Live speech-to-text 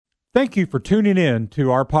Thank you for tuning in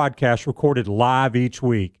to our podcast recorded live each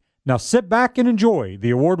week. Now sit back and enjoy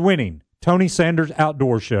the award-winning Tony Sanders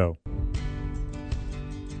Outdoor Show.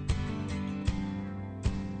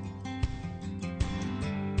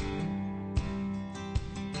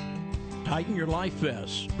 Tighten your life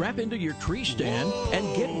vest, strap into your tree stand,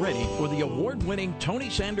 and get ready for the award-winning Tony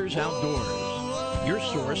Sanders Outdoors, your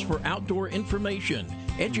source for outdoor information,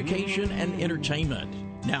 education, and entertainment.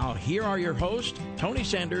 Now, here are your hosts, Tony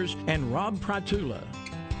Sanders and Rob Pratula.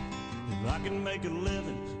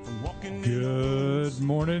 Good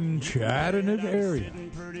morning, Chattanooga area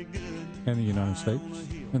and the United States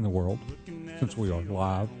and the world, since we are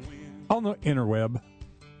live on the interweb.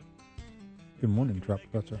 Good morning, Trout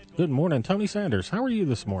Professor. Good morning, Tony Sanders. How are you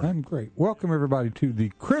this morning? I'm great. Welcome, everybody, to the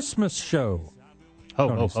Christmas show.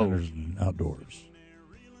 Tony Sanders Outdoors.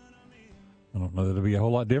 I don't know that it'll be a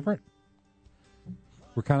whole lot different.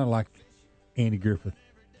 We're kind of like Andy Griffith.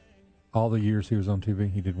 All the years he was on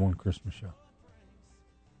TV, he did one Christmas show.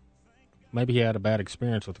 Maybe he had a bad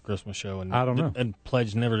experience with the Christmas show and I don't know. And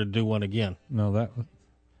pledged never to do one again. No, that was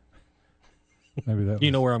maybe that.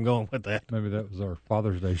 You know where I'm going with that. Maybe that was our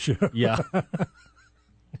Father's Day show. Yeah.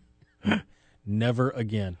 Never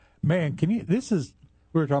again. Man, we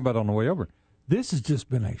were talking about on the way over. This has just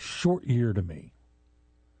been a short year to me.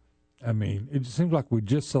 I mean, it seems like we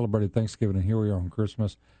just celebrated Thanksgiving, and here we are on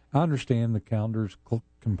Christmas. I understand the calendar's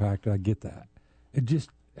compacted. I get that. It just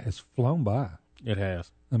has flown by. It has.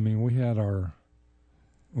 I mean, we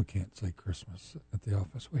can't say Christmas at the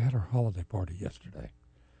office. We had our holiday party yesterday.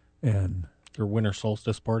 And your winter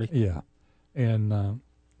solstice party? Yeah. And,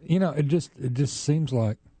 it just seems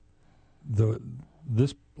like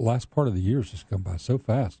this last part of the year has just come by so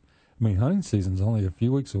fast. I mean, hunting season's only a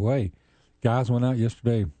few weeks away. Guys went out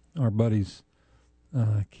yesterday. Our buddies,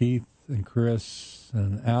 Keith and Chris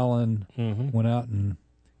and Alan, went out and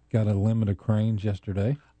got a limit of cranes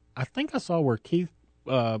yesterday. I think I saw where Keith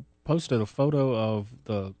posted a photo of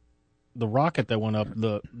the rocket that went up.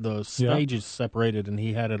 The stages separated, and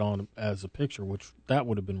he had it on as a picture, which that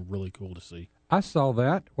would have been really cool to see. I saw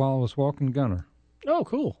that while I was walking Gunner. Oh,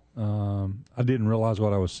 cool. I didn't realize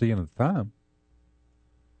what I was seeing at the time.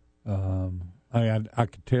 I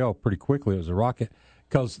could tell pretty quickly it was a rocket.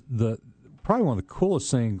 Because probably one of the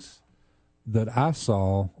coolest things that I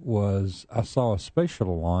saw was I saw a space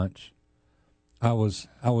shuttle launch. I was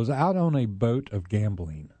out on a boat of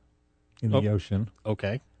gambling in the ocean.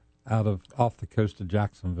 Okay. Off the coast of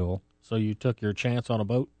Jacksonville. So you took your chance on a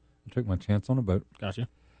boat? I took my chance on a boat. Gotcha.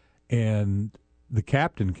 And the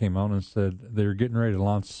captain came on and said they're getting ready to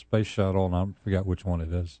launch a space shuttle, and I forgot which one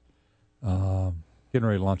it is. Getting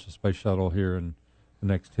ready to launch a space shuttle here in the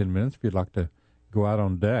next 10 minutes. If you'd like to go out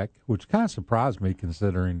on deck, which kind of surprised me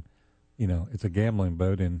considering, it's a gambling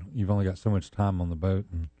boat and you've only got so much time on the boat,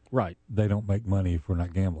 and right, they don't make money if we're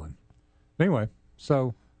not gambling. Anyway,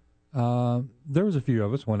 so there was a few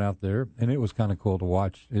of us went out there, and it was kind of cool to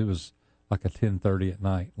watch. It was like a 10:30 at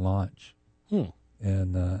night launch,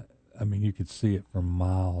 and I mean you could see it for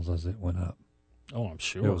miles as it went up. Oh, I'm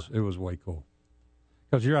sure it was way cool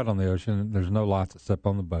because you're out on the ocean and there's no lights except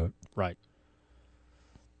on the boat, right?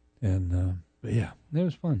 And but yeah, it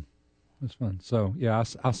was fun. It was fun. So yeah,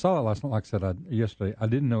 I saw it last night. Like I said, yesterday I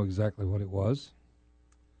didn't know exactly what it was.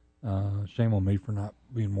 Shame on me for not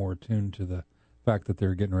being more attuned to the fact that they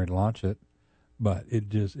were getting ready to launch it, but it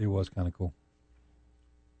was kind of cool.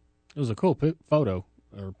 It was a cool photo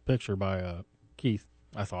or picture by Keith.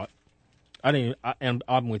 I thought. And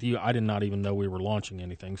I'm with you. I did not even know we were launching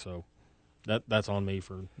anything, so that's on me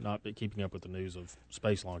for not keeping up with the news of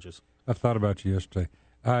space launches. I thought about you yesterday.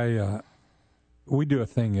 We do a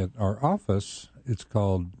thing at our office. It's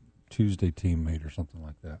called Tuesday Teammate or something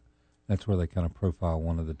like that. That's where they kind of profile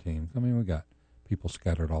one of the teams. I mean, we got people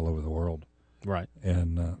scattered all over the world. Right.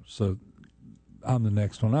 And so I'm the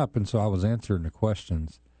next one up. And so I was answering the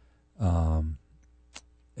questions. And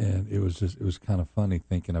it was kind of funny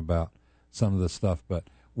thinking about some of the stuff. But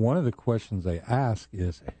one of the questions they ask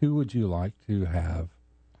is, who would you like to have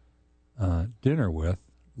dinner with,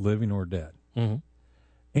 living or dead? Mm-hmm.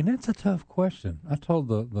 And that's a tough question. I told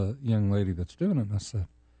the young lady that's doing it, I said,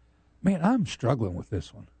 man, I'm struggling with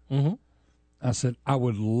this one. Mm-hmm. I said, I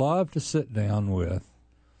would love to sit down with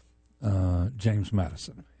James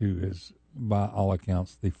Madison, who is, by all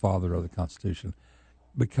accounts, the father of the Constitution,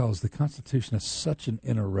 because the Constitution is such an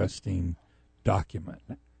interesting document.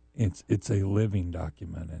 It's a living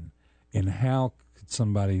document. And how could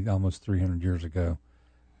somebody almost 300 years ago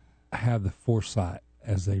have the foresight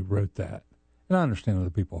as they wrote that? And I understand other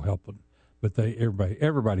people helping, but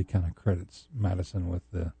everybody kind of credits Madison with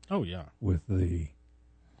the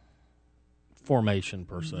formation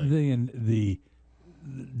per se. The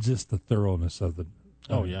just the thoroughness of the.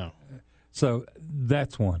 Oh yeah. So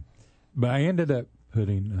that's one, but I ended up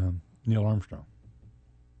putting Neil Armstrong.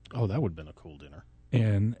 Oh, that would have been a cool dinner.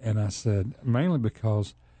 And I said, mainly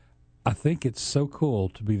because I think it's so cool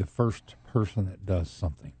to be the first person that does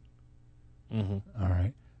something. Mm-hmm. All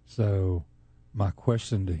right. So my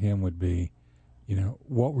question to him would be,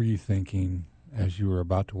 what were you thinking as you were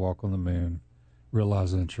about to walk on the moon,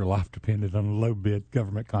 realizing that your life depended on low-bid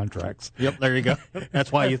government contracts? Yep, there you go.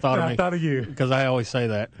 That's why you thought of me. I thought of you. Because I always say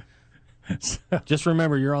that. So, just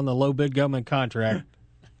remember, you're on the low-bid government contract.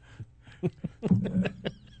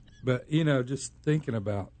 But, just thinking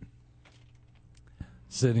about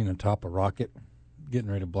sitting atop a rocket, getting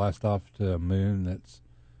ready to blast off to a moon that's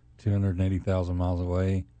 280,000 miles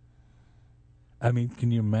away. I mean,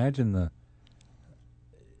 can you imagine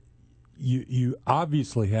you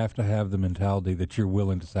obviously have to have the mentality that you're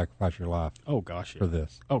willing to sacrifice your life. Oh, gosh, yeah. For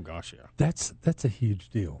this. Oh, gosh, yeah. That's a huge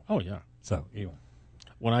deal. Oh, yeah. So, anyway.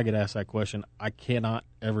 When I get asked that question, I cannot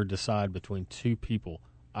ever decide between two people.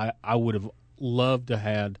 I would have loved to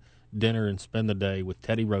had dinner and spend the day with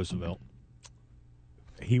Teddy Roosevelt.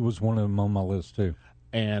 He was one of them on my list, too.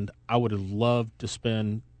 And I would have loved to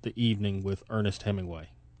spend the evening with Ernest Hemingway.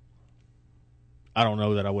 I don't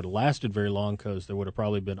know that I would have lasted very long because there would have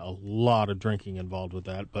probably been a lot of drinking involved with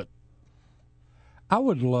that. But I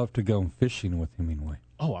would love to go fishing with Hemingway.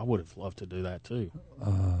 Oh, I would have loved to do that, too.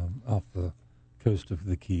 Off the coast of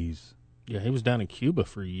the Keys. Yeah, he was down in Cuba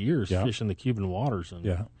for years fishing the Cuban waters. And,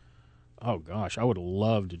 yeah. Oh, gosh, I would have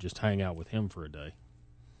loved to just hang out with him for a day.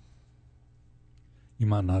 You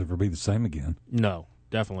might not ever be the same again. No,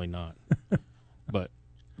 definitely not. But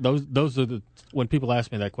those are when people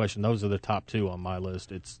ask me that question, those are the top two on my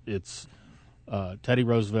list. It's Teddy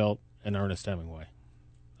Roosevelt and Ernest Hemingway.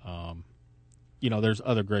 There's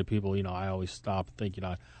other great people. I always stop and think,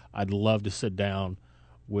 I'd love to sit down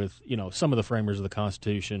with, some of the framers of the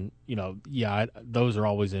Constitution. Those are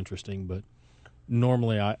always interesting, but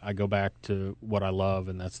normally I go back to what I love,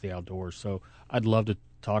 and that's the outdoors. So I'd love to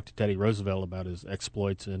talk to Teddy Roosevelt about his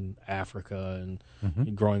exploits in Africa and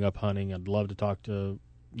growing up hunting. I'd love to talk to,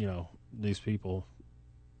 these people,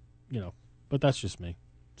 but that's just me.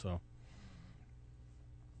 So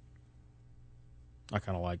I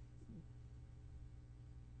kind of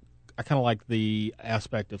like the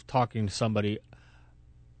aspect of talking to somebody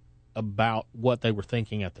about what they were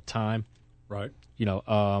thinking at the time. Right.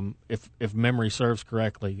 If memory serves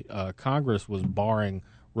correctly, Congress was barring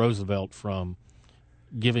Roosevelt from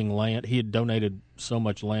giving land. He had donated so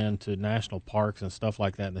much land to national parks and stuff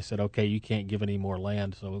like that, and they said, okay, you can't give any more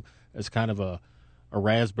land. So it's kind of a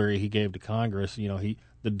raspberry he gave to Congress.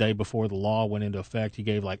 The day before the law went into effect, he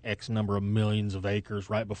gave like X number of millions of acres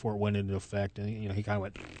right before it went into effect, and he kind of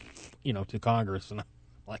went, to Congress, and I'm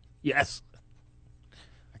like, yes,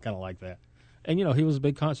 I kind of like that. And he was a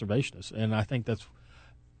big conservationist, and I think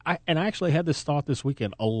I actually had this thought this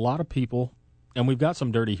weekend. A lot of people, and we've got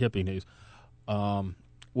some dirty hippie news,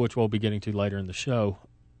 which we'll be getting to later in the show,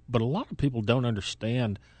 but a lot of people don't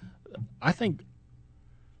understand. I think,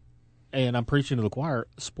 and I'm preaching to the choir,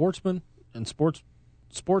 sportsmen and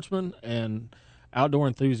outdoor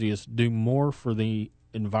enthusiasts do more for the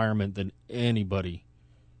environment than anybody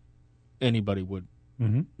would.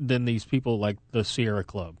 Mm-hmm. Than these people like the Sierra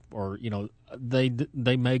Club, or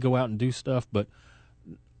they may go out and do stuff, but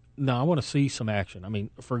no, I want to see some action. I mean,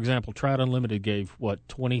 for example, Trout Unlimited gave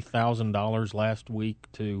 $20,000 last week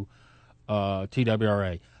to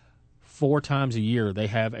TWRA. 4 times a year, they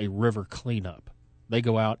have a river cleanup. They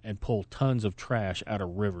go out and pull tons of trash out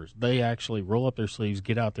of rivers. They actually roll up their sleeves,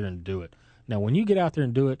 get out there and do it. Now, when you get out there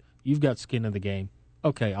and do it, you've got skin in the game.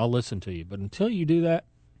 Okay, I'll listen to you, but until you do that,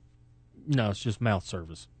 no, it's just mouth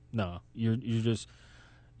service. No, you're just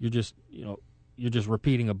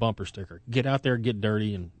repeating a bumper sticker. Get out there, get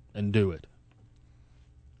dirty, and do it.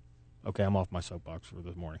 Okay, I'm off my soapbox for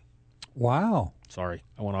this morning. Wow. Sorry,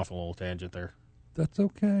 I went off on a little tangent there. That's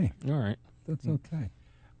okay. All right. That's okay.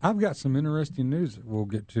 I've got some interesting news that we'll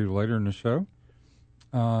get to later in the show.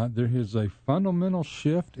 There is a fundamental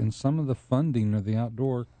shift in some of the funding of the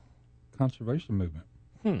outdoor conservation movement.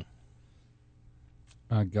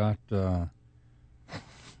 I got a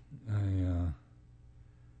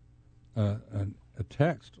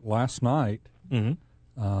text last night, and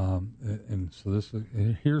so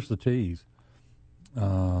here's the tease.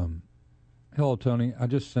 Hello, Tony. I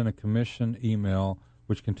just sent a commission email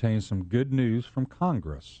which contains some good news from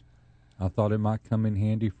Congress. I thought it might come in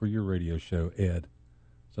handy for your radio show, Ed.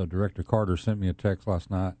 So Director Carter sent me a text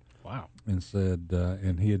last night. Wow. And said,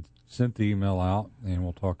 and he had sent the email out, and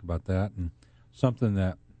we'll talk about that. And something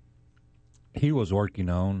that he was working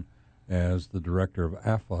on as the director of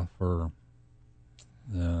AFLA for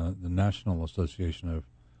the National Association of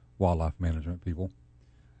Wildlife Management People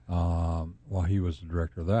while he was the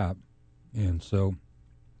director of that. And so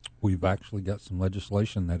we've actually got some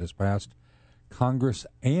legislation that has passed Congress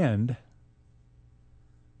and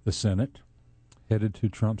the Senate headed to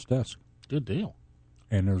Trump's desk. Good deal.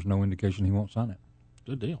 And there's no indication he won't sign it.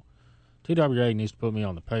 Good deal. TWA needs to put me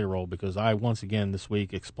on the payroll because I, once again, this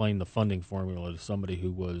week explained the funding formula to somebody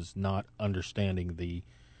who was not understanding the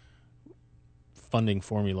funding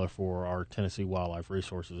formula for our Tennessee Wildlife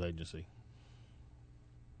Resources Agency.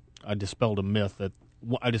 I dispelled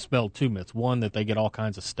two myths. One, that they get all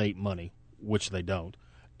kinds of state money, which they don't.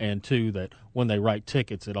 And two, that when they write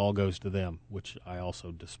tickets, it all goes to them, which I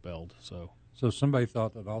also dispelled. So somebody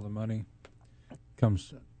thought that all the money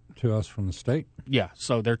comes to us from the state? Yeah,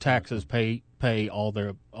 so their taxes pay all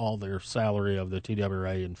their salary of the TWA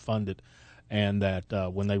and fund it, and that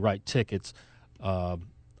when they write tickets,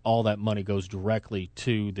 all that money goes directly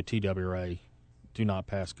to the TWA. Do not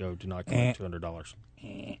pass go. Do not collect $200.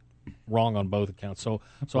 Wrong on both accounts. So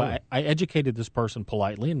I educated this person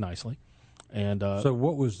politely and nicely, and so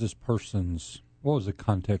what was the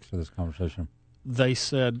context of this conversation? They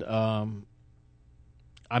said.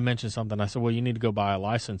 I mentioned something. I said, well, you need to go buy a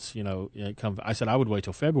license. I said I would wait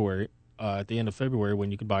till February, at the end of February, when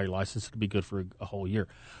you could buy your license. It'd be good for a whole year.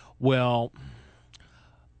 Well,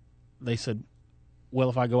 they said, well,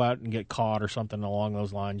 if I go out and get caught or something along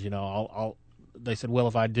those lines, they said, well,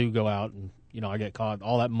 if I do go out and, I get caught,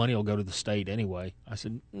 all that money will go to the state anyway. I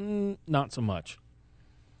said, not so much.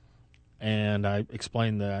 And I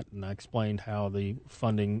explained that, and I explained how the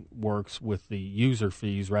funding works with the user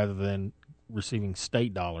fees rather than receiving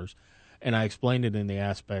state dollars, and I explained it in the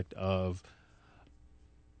aspect of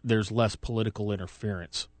there's less political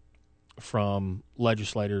interference from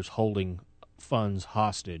legislators holding funds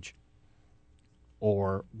hostage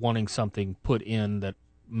or wanting something put in that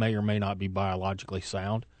may or may not be biologically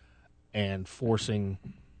sound and forcing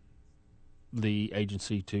the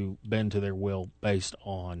agency to bend to their will based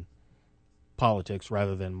on politics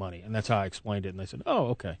rather than money. And that's how I explained it, and they said, oh,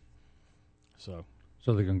 okay. So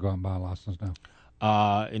they can go out and buy a license now?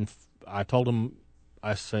 I told them,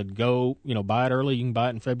 I said, go, buy it early. You can buy it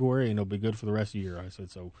in February, and it'll be good for the rest of the year. I said,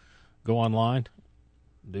 so go online,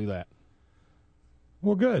 do that.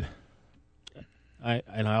 Well, good. I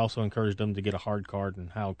also encouraged them to get a hard card and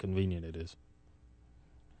how convenient it is.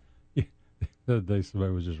 Yeah. The other day,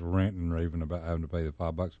 somebody was just ranting and raving about having to pay the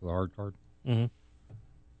 $5 for the hard card. Mm-hmm.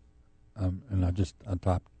 And I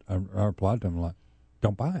replied to them like,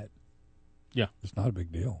 don't buy it. Yeah. It's not a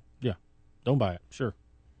big deal. Yeah. Don't buy it. Sure.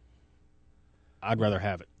 I'd rather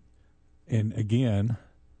have it. And again,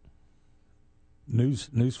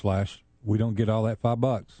 newsflash, we don't get all that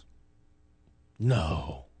 $5.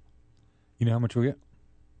 No. You know how much we get?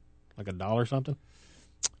 Like $1 something?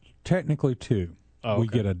 Technically $2. Oh, okay. We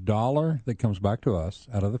get $1 that comes back to us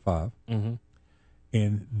out of the $5. Mm-hmm.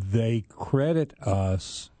 And they credit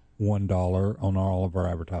us $1 on all of our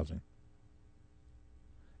advertising.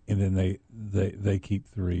 And then they keep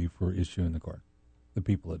 $3 for issuing the card, the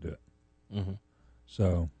people that do it. Mm-hmm.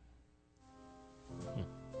 So,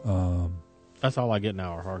 that's all I get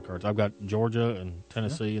now are hard cards. I've got Georgia and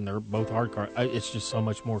Tennessee, and they're both hard cards. It's just so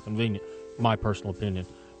much more convenient, my personal opinion.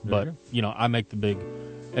 But, I make the big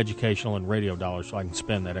educational and radio dollars so I can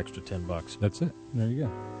spend that extra $10. That's it. There you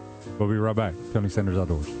go. We'll be right back. Tony Sanders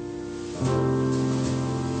Outdoors.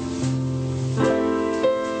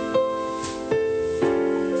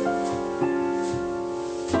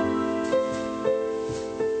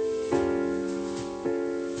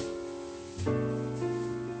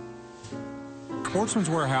 Sportsman's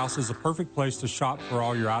Warehouse is the perfect place to shop for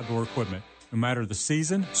all your outdoor equipment. No matter the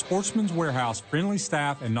season, Sportsman's Warehouse friendly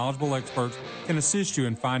staff and knowledgeable experts can assist you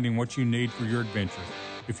in finding what you need for your adventure.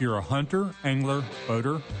 If you're a hunter, angler,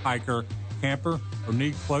 boater, hiker, camper, or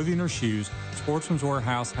need clothing or shoes, Sportsman's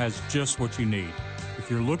Warehouse has just what you need. If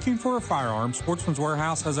you're looking for a firearm, Sportsman's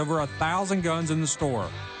Warehouse has over 1,000 guns in the store.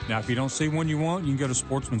 Now, if you don't see one you want, you can go to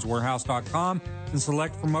sportsmanswarehouse.com and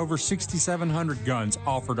select from over 6,700 guns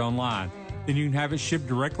offered online. Then you can have it shipped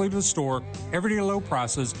directly to the store, everyday low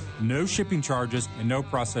prices, no shipping charges, and no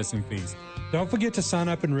processing fees. Don't forget to sign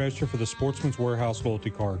up and register for the Sportsman's Warehouse Loyalty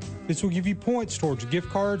Card. This will give you points towards gift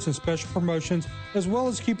cards and special promotions, as well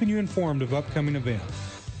as keeping you informed of upcoming events.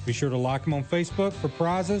 Be sure to like them on Facebook for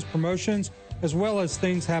prizes, promotions, as well as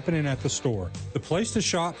things happening at the store. The place to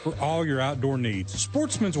shop for all your outdoor needs.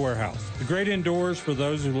 Sportsman's Warehouse, the great indoors for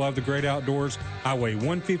those who love the great outdoors. Highway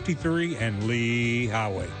 153 and Lee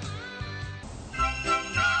Highway.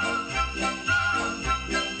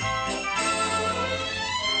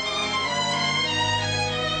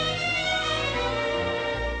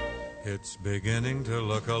 It's beginning to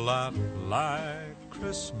look a lot like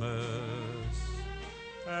Christmas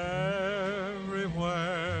everywhere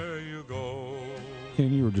you go.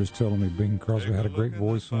 And you were just telling me Bing Crosby had a great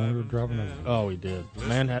voice when we were driving over. Oh, he did.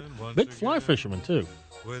 Man had big fly fisherman too.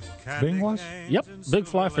 Bing was? Yep, big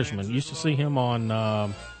fly fisherman. Used to see him on,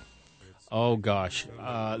 The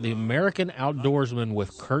American Outdoorsman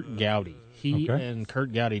with Kurt Gowdy. He and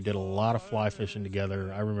Kurt Gowdy did a lot of fly fishing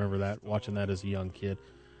together. I remember that, watching that as a young kid.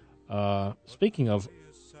 Speaking of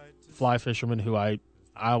fly fishermen, who I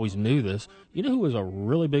always knew this. You know who was a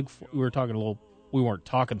really big? We weren't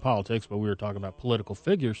talking politics, but we were talking about political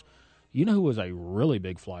figures. You know who was a really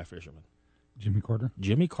big fly fisherman? Jimmy Carter.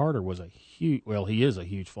 Jimmy Carter was he is a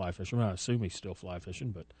huge fly fisherman. I assume he's still fly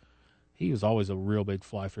fishing, but he was always a real big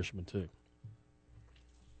fly fisherman too.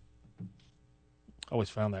 Always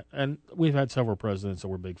found that. And we've had several presidents that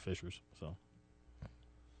were big fishers, so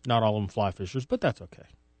not all of them fly fishers, but that's okay.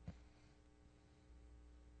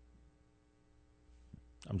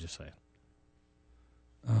 I'm just saying.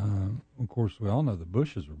 Of course, we all know the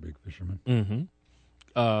Bushes were big fishermen.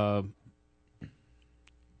 Mm-hmm.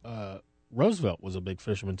 Roosevelt was a big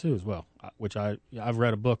fisherman too, as well. Which I've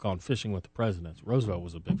read a book on fishing with the presidents. Roosevelt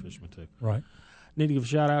was a big fisherman too. Right. Need to give a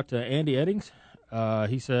shout out to Andy Eddings.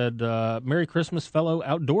 He said, "Merry Christmas, fellow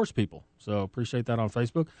outdoors people." So appreciate that on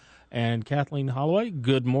Facebook. And Kathleen Holloway,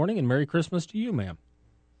 good morning and Merry Christmas to you, ma'am.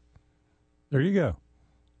 There you go.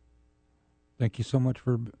 Thank you so much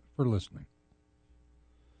for listening.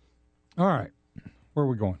 All right. Where are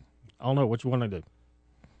we going? I don't know. What you want to do?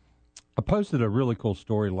 I posted a really cool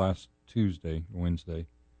story last Wednesday,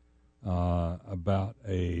 about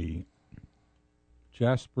a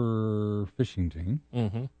Jasper fishing team.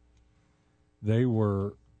 Mm-hmm. They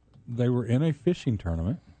were in a fishing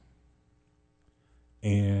tournament,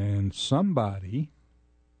 and somebody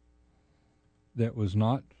that was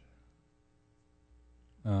not,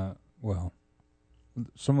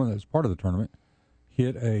 someone that's part of the tournament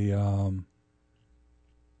hit a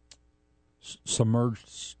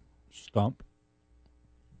submerged stump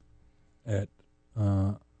at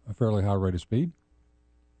a fairly high rate of speed.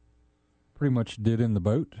 Pretty much did in the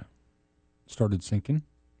boat. Started sinking,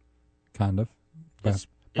 kind of. Bass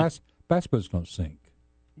boats don't sink.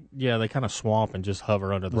 Yeah, they kind of swamp and just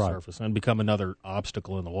hover under the Right. surface and become another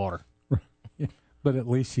obstacle in the water. Yeah. But at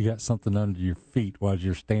least you got something under your feet while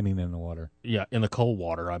you're standing in the water. Yeah, in the cold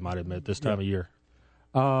water, I might admit, this time of year.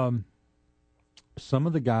 Some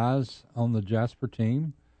of the guys on the Jasper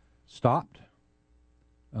team stopped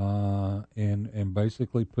and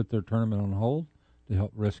basically put their tournament on hold to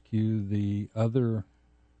help rescue the other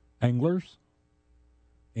anglers.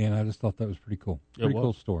 And I just thought that was pretty cool. Pretty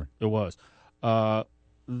cool story. It was. A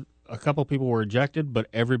couple people were ejected, but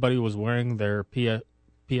everybody was wearing their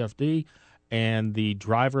PFD, and the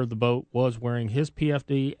driver of the boat was wearing his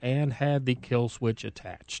PFD and had the kill switch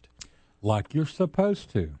attached. Like you're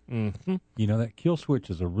supposed to. Mm-hmm. You know, that kill switch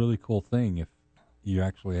is a really cool thing if you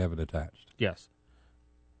actually have it attached. Yes.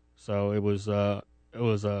 So it was a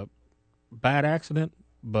bad accident,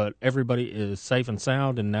 but everybody is safe and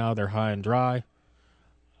sound, and now they're high and dry.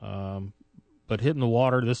 But hitting the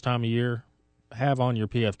water this time of year, have on your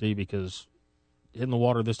PFD, because hitting the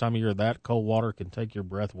water this time of year, that cold water can take your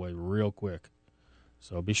breath away real quick.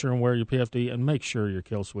 So be sure and wear your PFD, and make sure your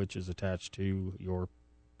kill switch is attached to your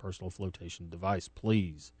personal flotation device,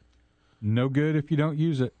 please. No good if you don't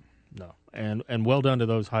use it. No. And well done to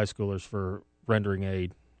those high schoolers for rendering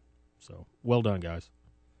aid. So well done, guys.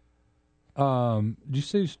 Did you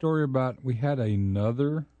see a story about we had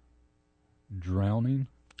another drowning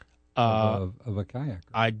of a kayaker?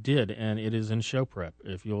 I did, and it is in show prep,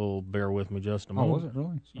 if you'll bear with me just a moment. Oh, was it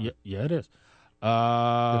really? Yeah, it is. Guess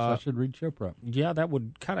I should read show prep. Yeah, that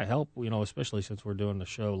would kind of help, especially since we're doing the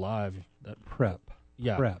show live. Prep.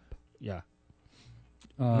 Yeah. Prep. Yeah.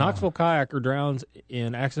 Knoxville kayaker drowns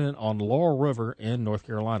in accident on Laurel River in North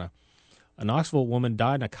Carolina. A Knoxville woman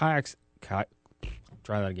died in a try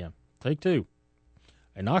that again. Take two.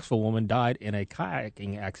 A Knoxville woman died in a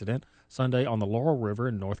kayaking accident Sunday on the Laurel River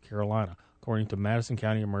in North Carolina, according to Madison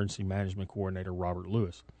County Emergency Management Coordinator Robert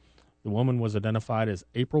Lewis. The woman was identified as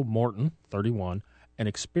April Morton, 31, an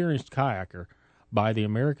experienced kayaker by the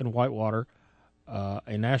American Whitewater,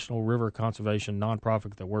 a national river conservation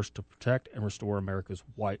nonprofit that works to protect and restore America's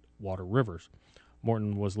whitewater rivers.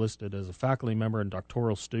 Morton was listed as a faculty member and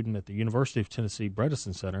doctoral student at the University of Tennessee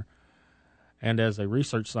Bredesen Center and as a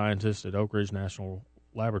research scientist at Oak Ridge National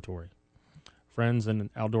Laboratory. Friends and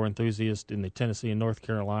outdoor enthusiasts in the Tennessee and North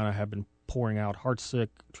Carolina have been pouring out heartsick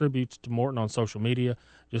tributes to Morton on social media,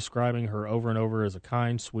 describing her over and over as a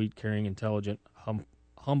kind, sweet, caring, intelligent,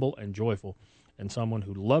 humble, and joyful, and someone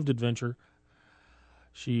who loved adventure.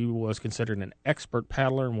 She was considered an expert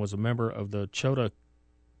paddler and was a member of the Chota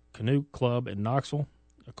Canoe Club in Knoxville.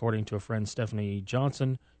 According to a friend, Stephanie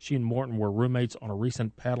Johnson, she and Morton were roommates on a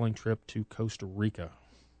recent paddling trip to Costa Rica.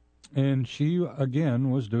 And she,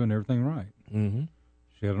 again, was doing everything right. Mm-hmm.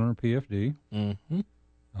 She had on her PFD. Mm-hmm.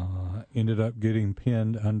 Ended up getting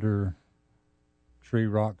pinned under tree,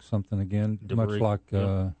 rock, something again, Debris. much like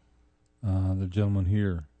Yep. The gentleman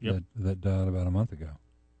here Yep. that died about a month ago.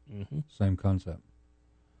 Mm-hmm. Same concept.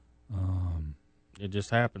 It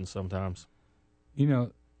just happens sometimes. You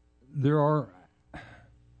know, there are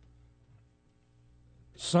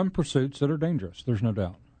some pursuits that are dangerous. There's no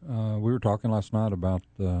doubt. We were talking last night about,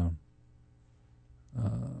 or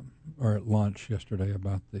at lunch yesterday,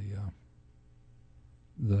 about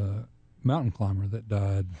the mountain climber that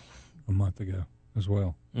died a month ago as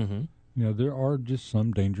well. Mm-hmm. You know, there are just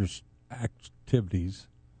some dangerous activities,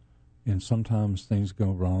 and sometimes things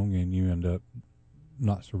go wrong and you end up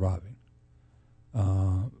not surviving.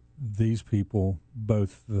 These people,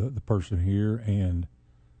 both the person here and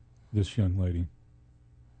this young lady,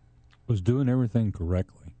 was doing everything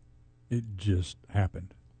correctly. It just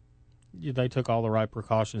happened. Yeah, they took all the right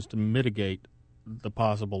precautions to mitigate the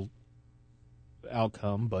possible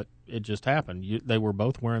outcome, but it just happened. They were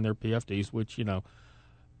both wearing their PFDs, which, you know,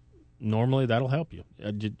 normally that'll help you.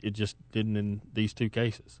 It just didn't in these two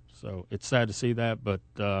cases. So it's sad to see that, but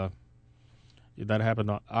that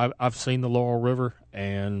happened. I've seen the Laurel River,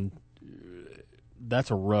 and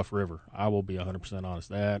that's a rough river. I will be 100% honest.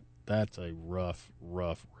 That's a rough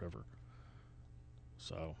river.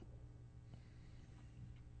 So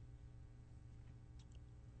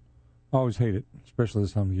I always hate it, especially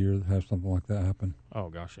this time of year, to have something like that happen. oh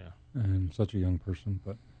gosh, yeah. And such a young person,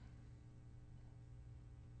 but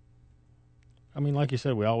I mean, like you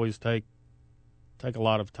said, we always take a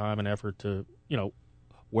lot of time and effort to, you know,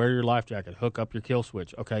 wear your life jacket, hook up your kill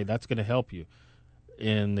switch. Okay, that's going to help you.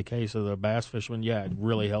 In the case of the bass fishermen, yeah, it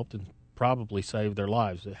really helped and probably saved their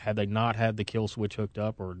lives. Had they not had the kill switch hooked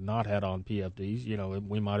up or not had on PFDs, you know,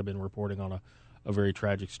 we might have been reporting on a very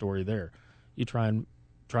tragic story there. You try and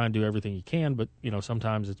do everything you can, but, you know,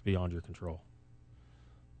 sometimes it's beyond your control.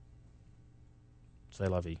 C'est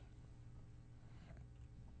la vie.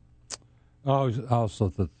 I also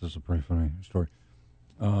thought this was a pretty funny story.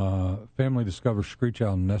 Family discovers screech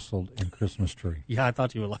owl nestled in Christmas tree. Yeah, I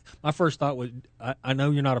thought you would like. My first thought was, I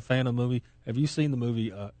know you're not a fan of the movie. Have you seen the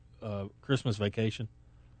movie Christmas Vacation?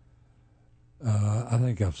 I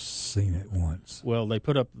think I've seen it once. Well,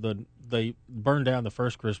 they burn down the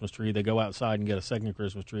first Christmas tree. They go outside and get a second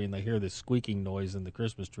Christmas tree, and they hear this squeaking noise in the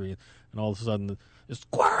Christmas tree, and all of a sudden, a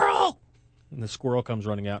squirrel! And the squirrel comes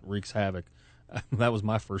running out and wreaks havoc. That was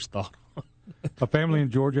my first thought. A family in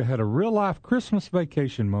Georgia had a real-life Christmas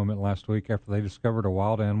vacation moment last week after they discovered a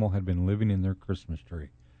wild animal had been living in their Christmas tree.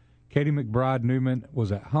 Katie McBride Newman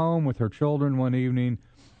was at home with her children one evening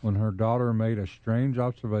when her daughter made a strange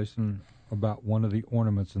observation about one of the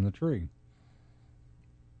ornaments in the tree.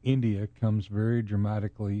 India comes very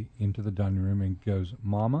dramatically into the dining room and goes,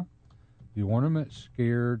 "Mama, the ornament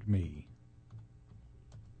scared me."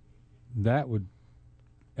 That would,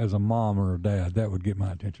 as a mom or a dad, that would get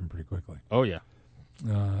my attention pretty quickly. Oh, yeah.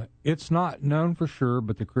 It's not known for sure,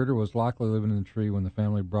 but the critter was likely living in the tree when the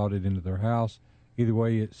family brought it into their house. Either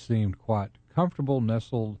way, it seemed quite comfortable,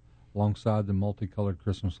 nestled alongside the multicolored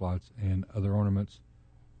Christmas lights and other ornaments,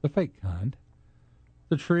 the fake kind.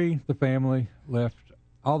 The tree, the family, left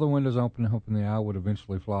all the windows open, hoping the owl would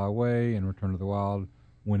eventually fly away and return to the wild.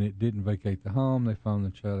 When it didn't vacate the home, they phoned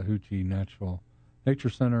the Chattahoochee Nature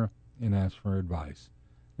Center and asked for advice.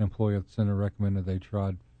 An employee at the center recommended they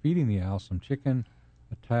tried feeding the owl some chicken,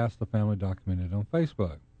 a task the family documented on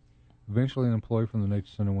Facebook. Eventually, an employee from the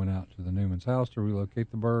Nature Center went out to the Newman's house to relocate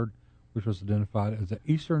the bird, which was identified as the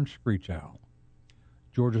eastern screech owl,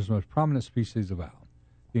 Georgia's most prominent species of owl.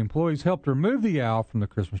 The employees helped remove the owl from the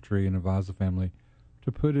Christmas tree and advised the family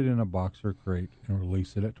to put it in a box or crate and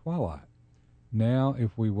release it at twilight. Now,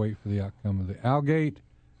 if we wait for the outcome of the owl gate,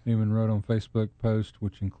 Newman wrote on Facebook post,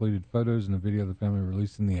 which included photos and a video of the family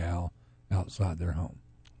releasing the owl outside their home.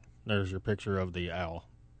 There's your picture of the owl.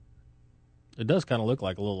 It does kind of look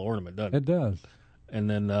like a little ornament, doesn't it? It does. And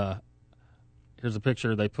then here's a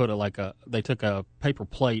picture. They put they took a paper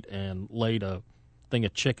plate and laid a thing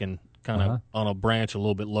of chicken kind of on a branch a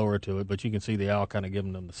little bit lower to it, but you can see the owl kind of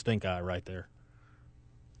giving them the stink eye right there.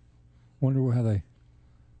 Wonder how they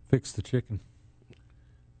fix the chicken.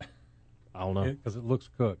 I don't know. Because it looks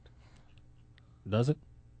cooked. Does it?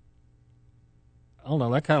 I don't know.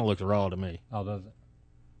 That kind of looks raw to me. Oh, does it?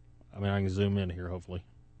 I mean, I can zoom in here, hopefully.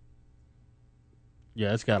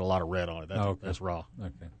 Yeah, it's got a lot of red on it. Okay. That's raw.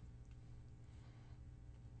 Okay.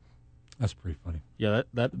 That's pretty funny. Yeah,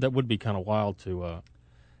 that would be kind of wild to.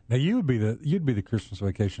 Now you'd be the Christmas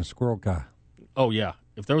Vacation squirrel guy. Oh yeah,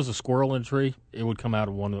 if there was a squirrel in a tree, it would come out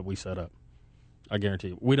of one that we set up. I guarantee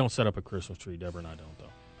you. We don't set up a Christmas tree. Deborah and I don't,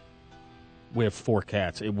 though. We have 4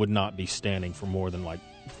 cats. It would not be standing for more than like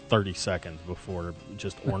 30 seconds before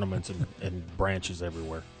just ornaments and branches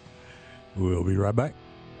everywhere. We'll be right back.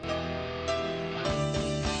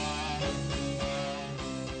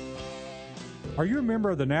 Are you a member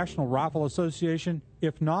of the National Rifle Association?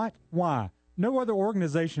 If not, why? No other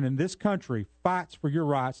organization in this country fights for your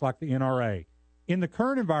rights like the NRA. In the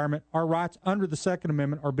current environment, our rights under the Second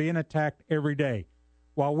Amendment are being attacked every day.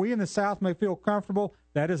 While we in the South may feel comfortable,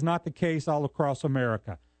 that is not the case all across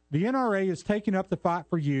America. The NRA is taking up the fight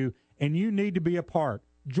for you, and you need to be a part.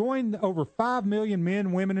 Join the over 5 million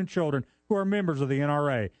men, women, and children who are members of the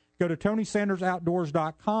NRA. Go to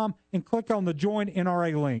TonySandersOutdoors.com and click on the Join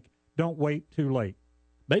NRA link. Don't wait too late.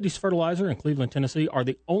 Beatty's Fertilizer in Cleveland, Tennessee are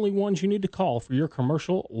the only ones you need to call for your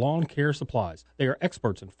commercial lawn care supplies. They are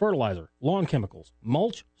experts in fertilizer, lawn chemicals,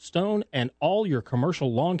 mulch, stone, and all your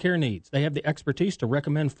commercial lawn care needs. They have the expertise to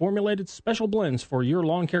recommend formulated special blends for your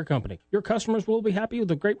lawn care company. Your customers will be happy with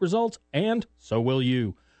the great results, and so will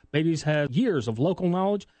you. Beatty's has years of local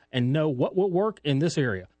knowledge and know what will work in this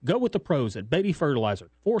area. Go with the pros at Beatty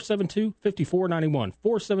Fertilizer, 472-5491,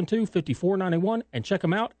 472-5491, and check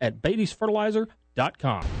them out at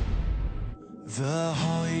Beatty'sFertilizer.com. The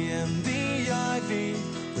holly and the ivy,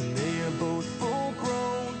 when they are both full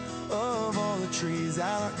grown, of all the trees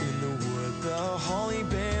out in the wood, the holly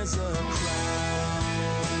bears a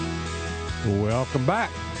crown. Welcome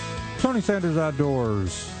back. Tony Sanders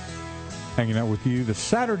Outdoors, hanging out with you the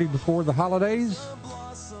Saturday before the holidays.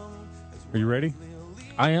 Are you ready?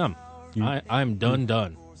 I am. I'm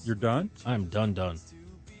done. You're done? I'm done.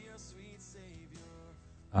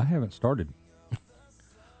 I haven't started.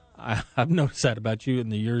 I've noticed that about you in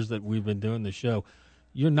the years that we've been doing the show.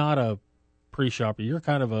 You're not a pre-shopper. You're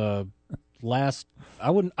kind of a last.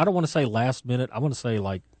 I don't want to say last minute. I want to say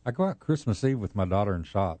like. I go out Christmas Eve with my daughter and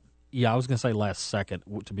shop. Yeah, I was going to say last second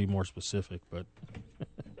to be more specific, but.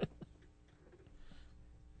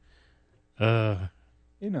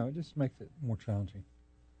 It just makes it more challenging.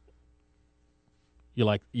 You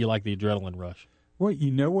like the adrenaline rush. Well,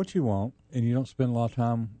 you know what you want, and you don't spend a lot of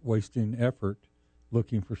time wasting effort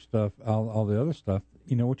looking for stuff, all the other stuff.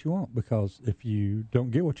 You know what you want, because if you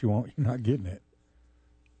don't get what you want, you're not getting it.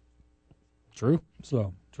 True.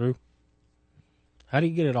 So True. How do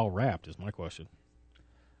you get it all wrapped is my question.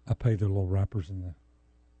 I pay the little wrappers in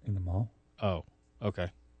the mall. Oh,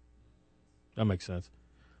 okay. That makes sense.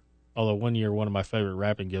 Although one year, one of my favorite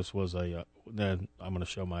wrapping gifts was then I'm going to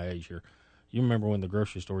show my age here. You remember when the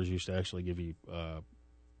grocery stores used to actually give you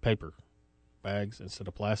paper bags instead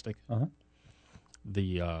of plastic? Uh-huh.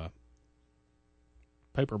 The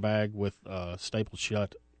paper bag with stapled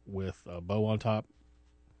shut with a bow on top,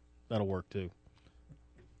 that'll work too.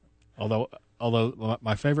 Although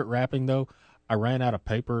my favorite wrapping, though, I ran out of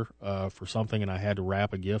paper for something and I had to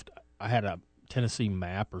wrap a gift. I had a Tennessee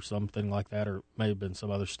map or something like that, or it may have been some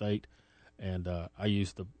other state, and I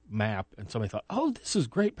used the map, and somebody thought, oh, this is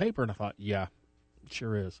great paper, and I thought, yeah, it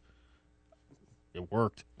sure is. It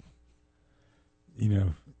worked.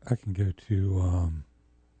 I can go to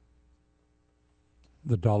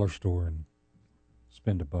the dollar store and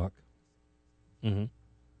spend $1 Mm-hmm.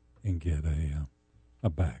 and get a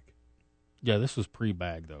bag. Yeah, this was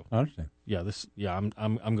pre-bag though. I understand. Yeah,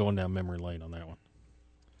 I'm going down memory lane on that one.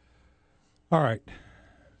 All right.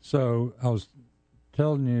 So I was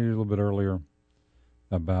telling you a little bit earlier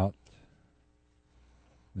about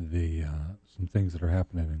the some things that are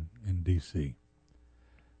happening in D.C.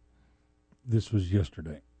 This was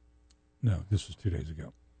yesterday. No, this was 2 days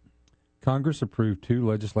ago. Congress approved 2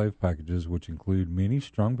 legislative packages which include many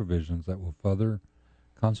strong provisions that will further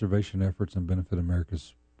conservation efforts and benefit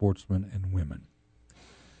America's sportsmen and women.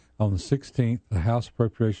 On the 16th, the House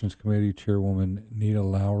Appropriations Committee Chairwoman Nita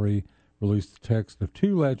Lowry released the text of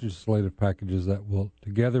 2 legislative packages that will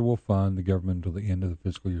fund the government until the end of the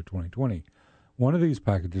fiscal year 2020. One of these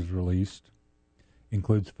packages released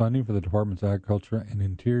includes funding for the Departments of Agriculture and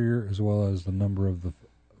Interior, as well as a number of the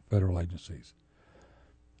federal agencies.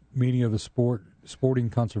 Many of the sporting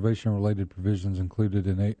conservation-related provisions included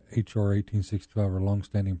in H.R. 1865 are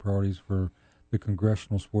longstanding priorities for the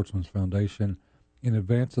Congressional Sportsmen's Foundation. In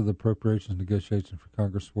advance of the appropriations negotiations for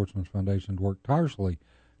Congress, Sportsmen's Foundation worked tirelessly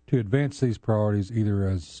to advance these priorities either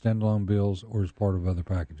as standalone bills or as part of other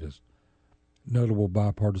packages. Notable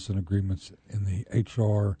bipartisan agreements in the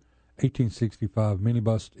H.R. 1865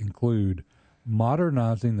 minibus include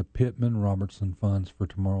Modernizing the Pittman-Robertson Funds for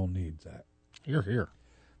Tomorrow Needs Act. Hear, hear.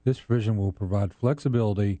 This provision will provide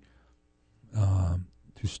flexibility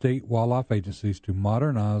to state wildlife agencies to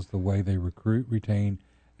modernize the way they recruit, retain,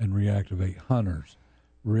 and reactivate hunters,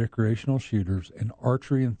 recreational shooters, and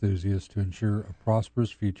archery enthusiasts to ensure a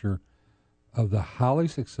prosperous future of the highly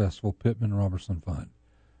successful Pittman-Robertson Fund.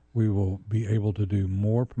 We will be able to do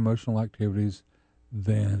more promotional activities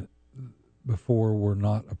than before were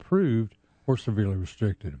not approved or severely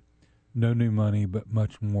restricted. No new money, but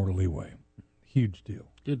much more leeway. Huge deal.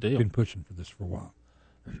 Good deal. Been pushing for this for a while.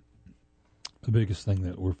 The biggest thing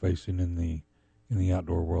that we're facing in the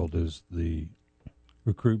outdoor world is the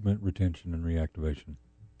recruitment, retention, and reactivation.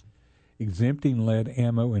 Exempting lead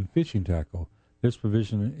ammo and fishing tackle. This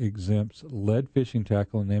provision exempts lead fishing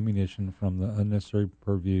tackle and ammunition from the unnecessary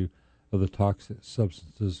purview of the Toxic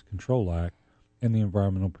Substances Control Act and the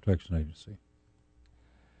Environmental Protection Agency.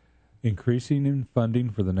 Increasing in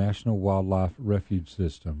funding for the National Wildlife Refuge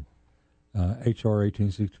System. H.R.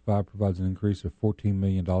 1865 provides an increase of $14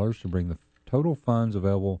 million to bring the total funds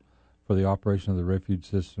available for the operation of the refuge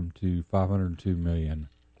system to $502 million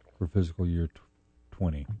for fiscal year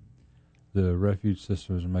 20. The refuge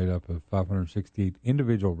system is made up of 568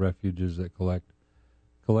 individual refuges that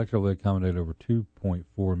collectively accommodate over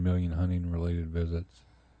 2.4 million hunting-related visits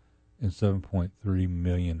and 7.3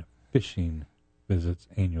 million fishing visits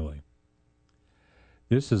annually.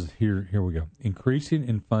 This is, here we go, increasing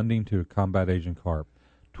in funding to combat Asian carp.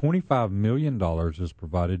 $25 million is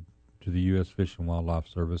provided to the U.S. Fish and Wildlife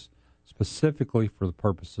Service specifically for the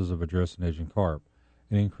purposes of addressing Asian carp,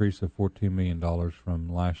 an increase of $14 million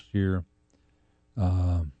from last year.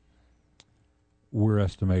 We're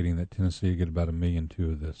estimating that Tennessee will get about $1.2 million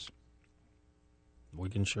of this. We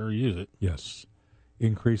can sure use it. Yes.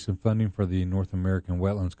 Increase in funding for the North American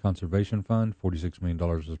Wetlands Conservation Fund, $46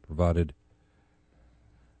 million is provided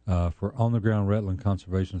for on-the-ground wetland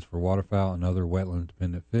conservations for waterfowl and other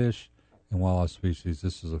wetland-dependent fish and wildlife species.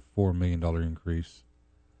 This is a $4 million increase.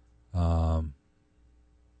 And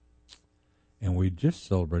we just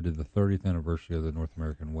celebrated the 30th anniversary of the North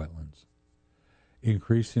American Wetlands.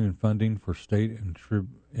 Increasing in funding for state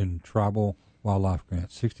and tribal wildlife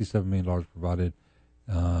grants. $67 million provided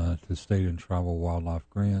to state and tribal wildlife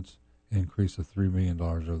grants. Increase of $3 million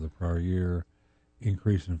over the prior year.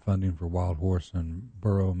 Increase in funding for wild horse and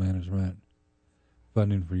burrow management.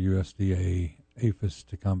 Funding for USDA APHIS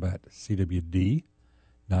to combat CWD.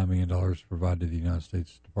 $9 million provided to the United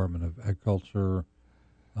States Department of Agriculture.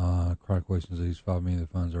 Chronic waste and disease, $5 million of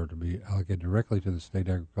the funds are to be allocated directly to the state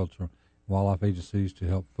agricultural wildlife agencies to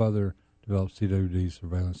help further develop CWD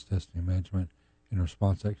surveillance, testing, and management and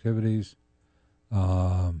response activities.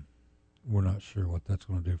 We're not sure what that's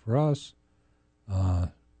going to do for us.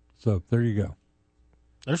 So there you go.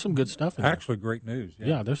 There's some good stuff in there. Actually, great news.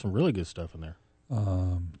 Yeah, there's some really good stuff in there.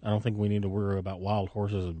 I don't think we need to worry about wild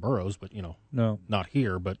horses and burros, but, no, not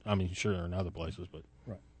here, but, I mean, sure, in other places. But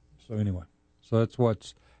right. So anyway, so that's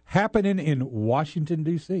what's happening in Washington,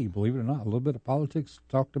 D.C. Believe it or not, a little bit of politics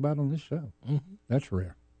talked about on this show. Mm-hmm. That's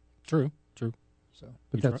rare. True. So,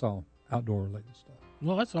 but that's all outdoor-related stuff.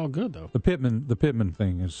 Well, that's all good, though. The Pittman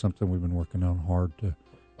thing is something we've been working on hard to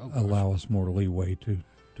allow us more leeway to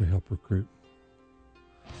help recruit.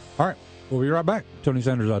 All right, we'll be right back. Tony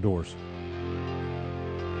Sanders Outdoors.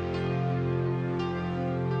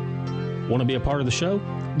 Want to be a part of the show?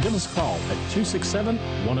 Give us a call at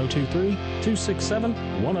 267-1023,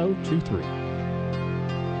 267-1023.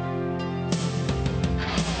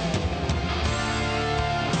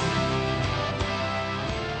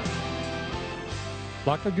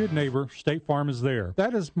 Like a good neighbor, State Farm is there.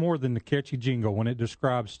 That is more than the catchy jingle when it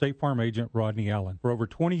describes State Farm agent Rodney Allen. For over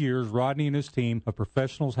 20 years, Rodney and his team of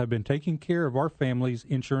professionals have been taking care of our family's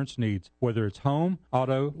insurance needs, whether it's home,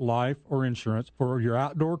 auto, life, or insurance, for your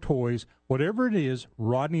outdoor toys. Whatever it is,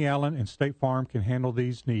 Rodney Allen and State Farm can handle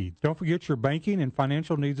these needs. Don't forget your banking and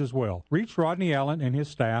financial needs as well. Reach Rodney Allen and his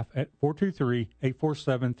staff at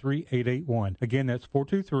 423-847-3881. Again, that's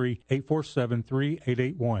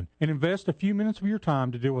 423-847-3881. And invest a few minutes of your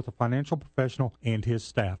time to deal with a financial professional and his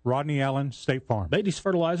staff. Rodney Allen, State Farm. Beatty's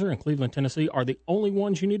Fertilizer in Cleveland, Tennessee are the only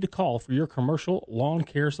ones you need to call for your commercial lawn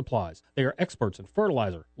care supplies. They are experts in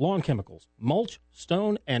fertilizer, lawn chemicals, mulch,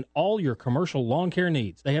 stone, and all your commercial lawn care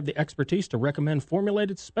needs. They have the expertise to recommend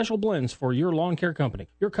formulated special blends for your lawn care company.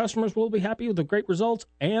 Your customers will be happy with the great results,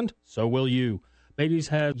 and so will you. Beatty's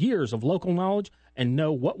have years of local knowledge and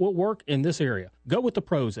know what will work in this area. Go with the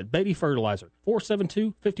pros at Beatty Fertilizer,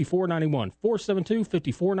 472-5491,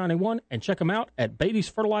 472-5491, and check them out at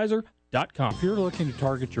beatty'sfertilizer.com. If you're looking to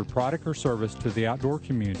target your product or service to the outdoor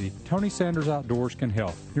community, Tony Sanders Outdoors can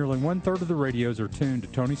help. Nearly one-third of the radios are tuned to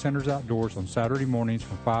Tony Sanders Outdoors on Saturday mornings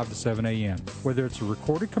from 5 to 7 a.m. Whether it's a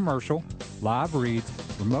recorded commercial, live reads,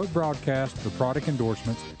 remote broadcast, or product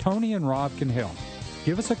endorsements, Tony and Rob can help.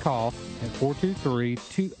 Give us a call at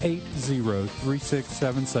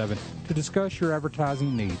 423-280-3677 to discuss your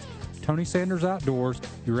advertising needs. Tony Sanders Outdoors,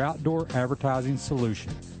 your outdoor advertising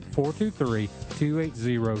solution.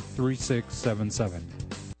 423-280-3677.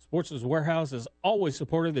 Sportsman's Warehouse has always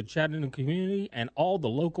supported the Chattanooga community and all the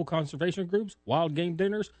local conservation groups, wild game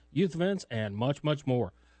dinners, youth events, and much, much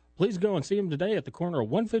more. Please go and see them today at the corner of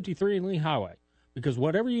 153 and Lee Highway, because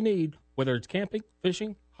whatever you need, whether it's camping,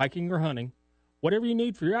 fishing, hiking, or hunting, whatever you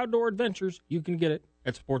need for your outdoor adventures, you can get it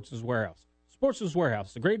at Sportsman's Warehouse. Sportsman's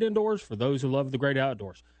Warehouse, the great indoors for those who love the great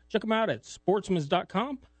outdoors. Check them out at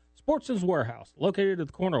sportsmans.com. Sportsman's Warehouse, located at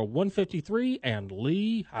the corner of 153 and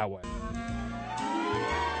Lee Highway. I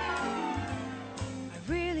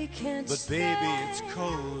really can't But stay. baby, it's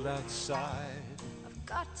cold outside. I've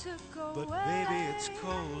got to go But away. baby, it's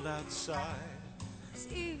cold outside. This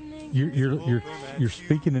evening You're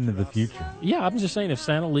speaking into the future. Yeah, I'm just saying if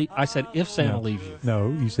Santa I said if Santa leaves you.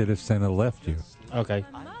 No, you said if Santa left you. Okay,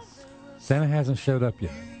 Santa hasn't showed up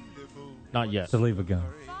yet not yet. to leave a gun.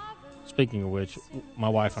 Speaking of which, my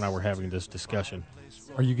wife and I were having this discussion.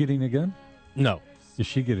 Are you getting a gun? No, Is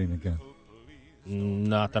she getting a gun?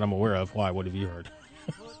 not that I'm aware of. Why? What have you heard?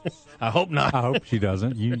 I hope not. I hope she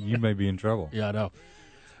doesn't. You may be in trouble. Yeah, I know.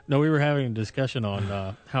 No, we were having a discussion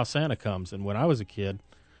on how Santa comes, and when I was a kid,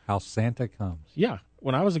 How Santa comes. yeah,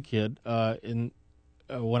 when I was a kid, when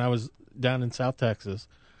I was down in South Texas,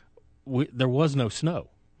 there was no snow,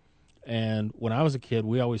 and when I was a kid,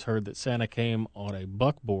 we always heard that Santa came on a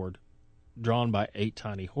buckboard drawn by 8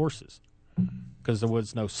 tiny horses, because there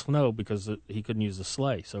was no snow because he couldn't use the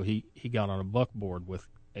sleigh, so he got on a buckboard with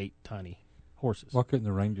 8 tiny horses. Why couldn't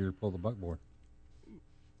the reindeer pull the buckboard?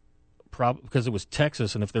 Because it was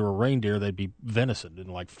Texas, and if there were reindeer, they'd be venison in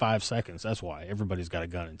like 5 seconds. That's why everybody's got a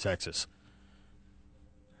gun in Texas.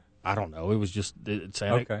 I don't know. It was just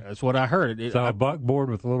Santa. Okay. That's what I heard. So a buckboard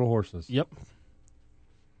with little horses. Yep.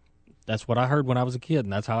 That's what I heard when I was a kid,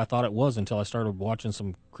 and that's how I thought it was until I started watching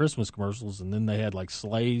some Christmas commercials, and then they had like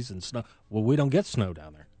sleighs and snow. Well, we don't get snow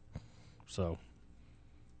down there. So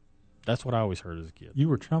that's what I always heard as a kid. You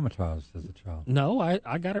were traumatized as a child. No, I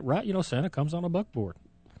got it right. You know, Santa comes on a buckboard,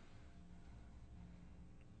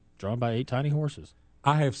 drawn by 8 tiny horses.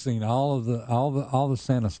 I have seen all the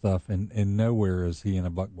Santa stuff, and nowhere is he in a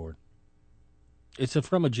buckboard. It's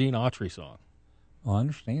from a Gene Autry song. Oh, I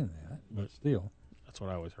understand that, but still. That's what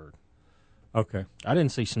I always heard. Okay. I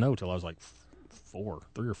didn't see snow till I was like 3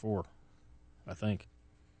 or 4, I think.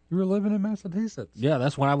 You were living in Massachusetts. Yeah,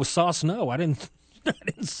 that's when I saw snow. I didn't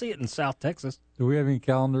see it in South Texas. Do we have any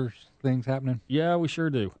calendar things happening? Yeah, we sure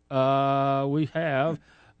do. We have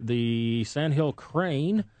the Sandhill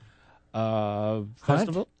Crane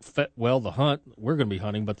Festival. The hunt, we're going to be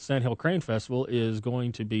hunting, but the Sandhill Crane Festival is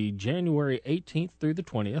going to be January 18th through the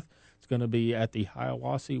 20th. It's going to be at the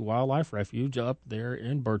Hiawassee Wildlife Refuge up there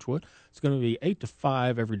in Birchwood. It's going to be 8 to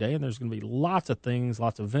 5 every day, and there's going to be lots of things,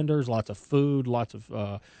 lots of vendors, lots of food, lots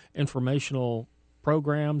of informational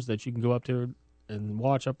programs that you can go up to and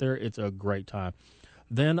watch up there. It's a great time.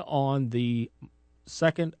 Then on the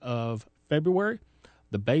 2nd of February,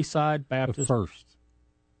 the Bayside Baptist. The first.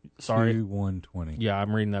 Sorry. 120. Yeah,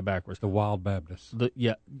 I'm reading that backwards. The Wild Baptist.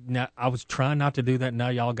 Now, I was trying not to do that. Now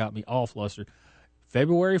y'all got me all flustered.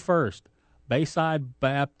 February 1st, Bayside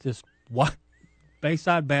Baptist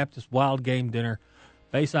Wild Game Dinner,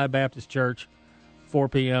 Bayside Baptist Church, 4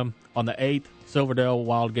 p.m. On the 8th, Silverdale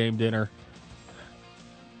Wild Game Dinner.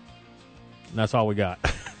 And that's all we got.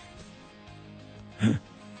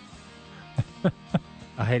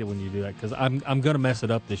 I hate it when you do that because I'm going to mess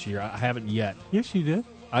it up this year. I haven't yet. Yes, you did.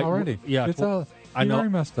 Already. Yeah. It's all, I know. already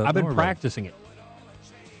messed up. I've Don't been worry about it. practicing it.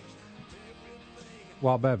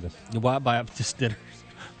 Wild Baptist. The Wild Baptist Dinners.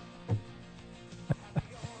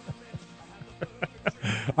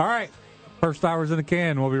 All right. First hour's in the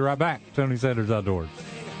can. We'll be right back. Tony Sanders Outdoors.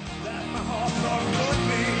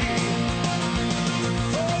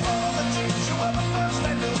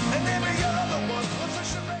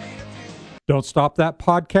 Don't stop that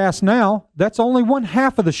podcast now. That's only one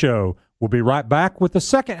half of the show. We'll be right back with the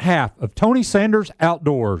second half of Tony Sanders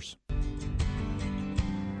Outdoors.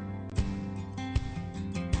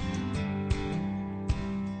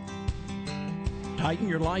 Tighten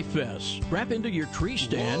your life vests, strap into your tree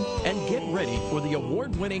stand, and get ready for the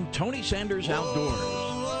award-winning Tony Sanders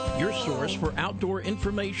Outdoors, your source for outdoor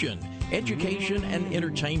information, education, and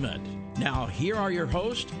entertainment. Now, here are your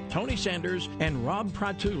hosts, Tony Sanders and Rob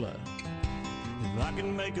Pratula. I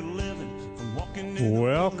can make a living from walking in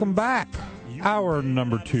Welcome back. Hour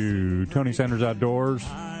number 2, Tony Sanders Outdoors.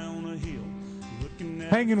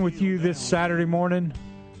 Hanging with you this Saturday morning.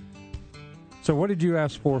 So what did you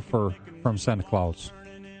ask for from Santa Claus?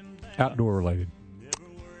 Outdoor related.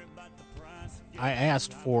 I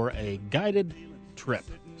asked for a guided trip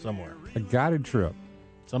somewhere. A guided trip.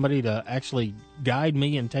 Somebody to actually guide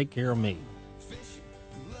me and take care of me.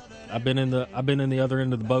 I've been in the other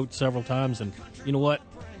end of the boat several times, and you know what?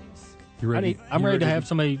 I'm ready to have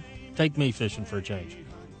somebody take me fishing for a change.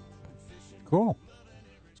 Cool.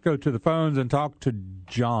 Let's go to the phones and talk to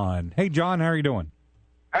John. Hey, John, how are you doing?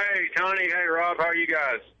 Hey, Tony. Hey, Rob. How are you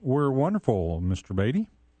guys? We're wonderful, Mr. Beatty.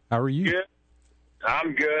 How are you? Good.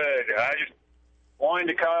 I'm good. I just wanted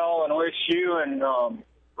to call and wish you and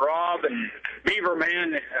Rob and Beaver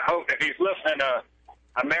Man, hope if he's listening,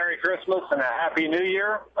 a Merry Christmas and a Happy New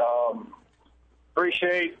Year.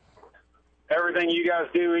 Appreciate everything you guys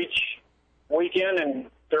do each weekend and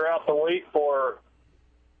throughout the week for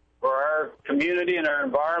our community and our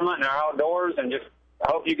environment and our outdoors, and just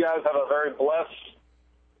I hope you guys have a very blessed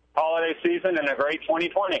holiday season and a great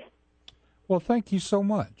 2020. Well, thank you so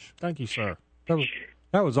much. Thank you, sir.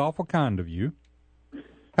 That was awful kind of you.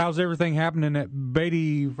 How's everything happening at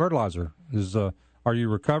Beatty Fertilizer? Are you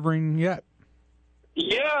recovering yet?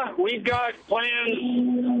 Yeah, we've got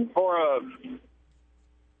plans for a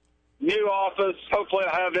new office. Hopefully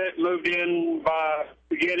I'll have it moved in by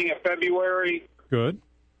beginning of February. Good.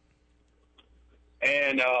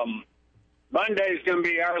 And Monday's going to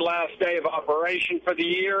be our last day of operation for the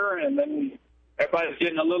year, and then everybody's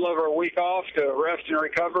getting a little over a week off to rest and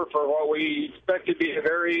recover for what we expect to be a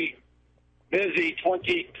very busy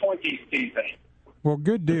 2020 season. Well,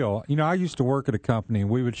 good deal. You know, I used to work at a company, and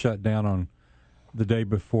we would shut down on the day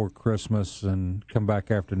before Christmas and come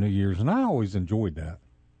back after New Year's, and I always enjoyed that.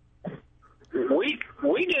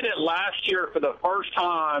 We did it last year for the first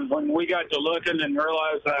time when we got to looking and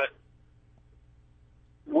realized that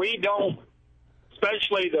we don't,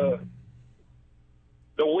 especially the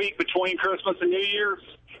week between Christmas and New Year's.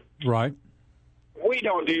 Right. We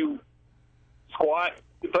don't do squat,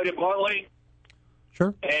 to put it bluntly.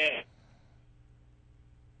 Sure. And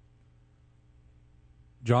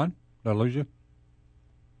John, did I lose you?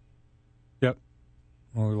 Yep.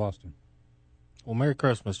 Well, we lost him. Well, Merry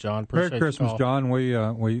Christmas, John. Appreciate Merry Christmas, John.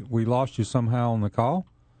 We lost you somehow on the call.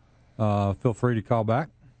 Feel free to call back.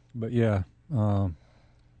 But yeah, I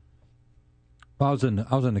was in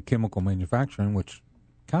the chemical manufacturing, which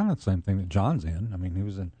kind of the same thing that John's in. I mean, he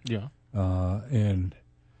was in. Yeah. And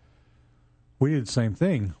we did the same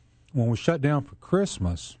thing when we shut down for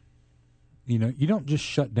Christmas. You know, you don't just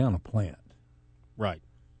shut down a plant. Right.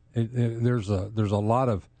 There's a lot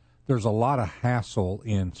of hassle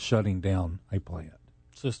in shutting down a plant.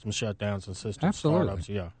 System shutdowns and system Absolutely. startups,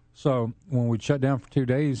 yeah. So when we shut down for 2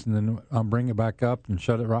 days and then bring it back up and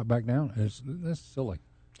shut it right back down, that's silly.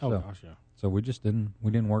 Oh, gosh, yeah. So we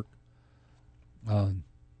didn't work. And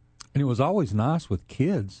it was always nice with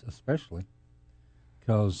kids, especially,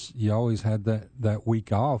 because you always had that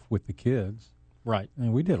week off with the kids. Right.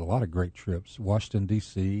 And we did a lot of great trips. Washington,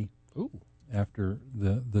 D.C. Ooh. After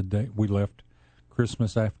the day we left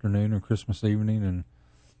Christmas afternoon or Christmas evening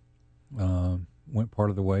and went part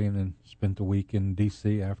of the way and then spent the week in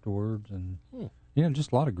D.C. afterwards. And,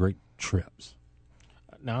 just a lot of great trips.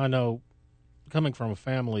 Now, I know, coming from a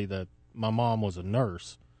family that my mom was a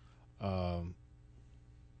nurse,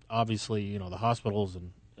 obviously, the hospitals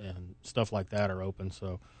and stuff like that are open.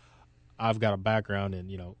 So I've got a background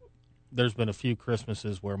in, there's been a few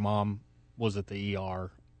Christmases where Mom was at the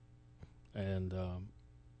ER, and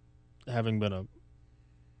having been a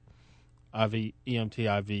EMT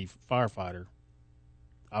IV firefighter,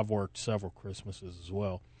 I've worked several Christmases as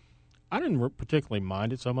well. I didn't particularly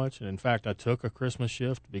mind it so much, and in fact, I took a Christmas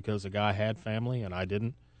shift because a guy had family and I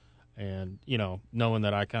didn't, and knowing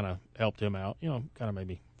that I kind of helped him out, kind of made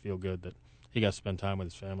me feel good that he got to spend time with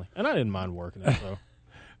his family, and I didn't mind working it. So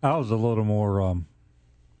I was a little more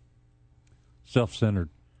self-centered.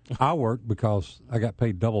 I worked because I got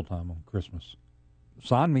paid double time on Christmas.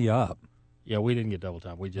 Sign me up. Yeah, we didn't get double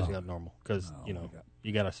time. We just got normal because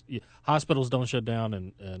you got to. Hospitals don't shut down,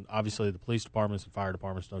 and obviously the police departments and fire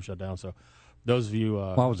departments don't shut down. So those of you,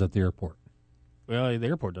 I was at the airport. Well, the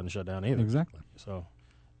airport doesn't shut down either. Exactly. So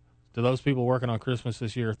to those people working on Christmas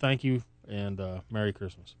this year, thank you and Merry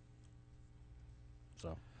Christmas.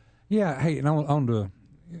 So yeah, hey, and I want to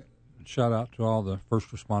shout out to all the first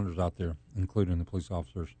responders out there, including the police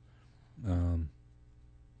officers.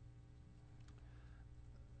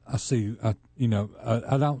 I see. I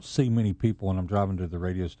don't see many people when I'm driving to the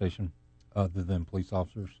radio station, other than police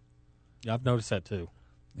officers. Yeah, I've noticed that too.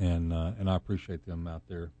 And I appreciate them out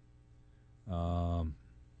there,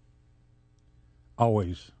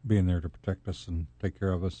 always being there to protect us and take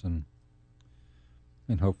care of us, and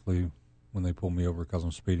hopefully when they pull me over because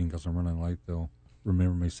I'm speeding, because I'm running late, they'll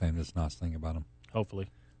remember me saying this nice thing about them. Hopefully.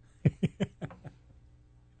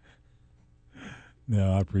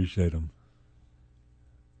 No, I appreciate them.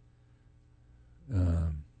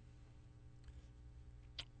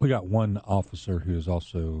 We got one officer who is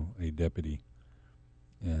also a deputy,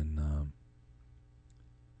 and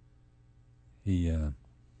he's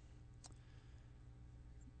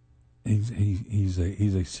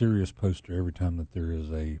a serious poster every time that there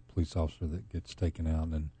is a police officer that gets taken out,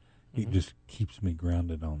 and he just keeps me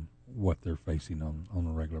grounded on what they're facing on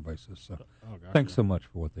a regular basis. So, thanks so much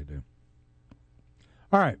for what they do.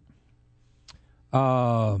 All right.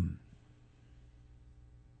 I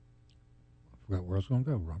forgot where I was going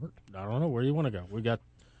to go, Robert. I don't know where you want to go. We got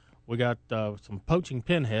some poaching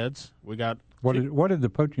pinheads. We got what did the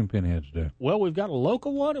poaching pinheads do? Well, we've got a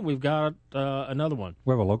local one and we've got another one.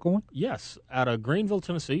 We have a local one? Yes, out of Greenville,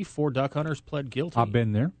 Tennessee. 4 duck hunters pled guilty. I've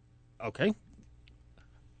been there. Okay.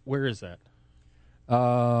 Where is that?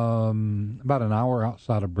 About an hour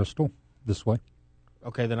outside of Bristol, this way.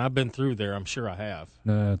 Okay, then I've been through there. I'm sure I have.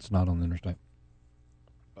 No, it's not on the interstate.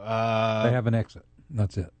 They have an exit.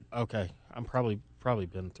 That's it. Okay, I'm probably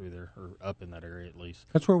been through there or up in that area at least.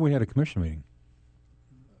 That's where we had a commission meeting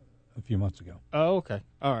a few months ago. Oh, okay.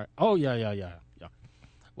 All right. Oh, yeah.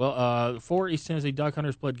 Well, 4 East Tennessee duck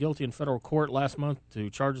hunters pled guilty in federal court last month to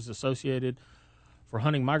charges associated for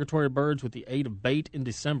hunting migratory birds with the aid of bait in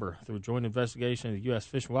December. Through a joint investigation of the U.S.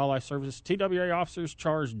 Fish and Wildlife Service, TWA officers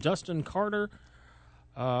charged Justin Carter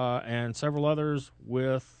and several others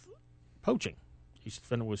with poaching. Each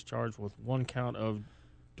defendant was charged with 1 count of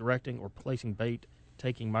directing or placing bait,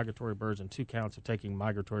 taking migratory birds, and 2 counts of taking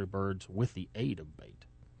migratory birds with the aid of bait.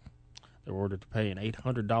 They were ordered to pay an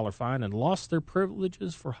 $800 fine and lost their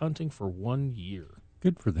privileges for hunting for 1 year.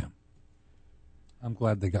 Good for them. I'm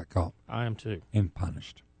glad they got caught. I am too. And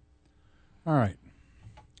punished. All right.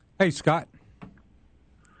 Hey, Scott.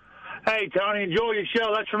 Hey, Tony, enjoy your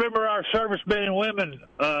show. Let's remember our servicemen and women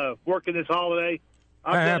working this holiday.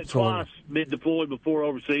 I've done it twice, been deployed before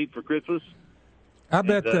overseas for Christmas. I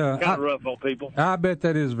bet kind of rough on people. I bet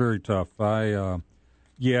that is very tough. One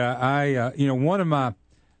of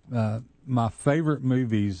my favorite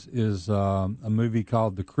movies is a movie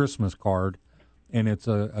called The Christmas Card, and it's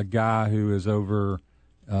a guy who is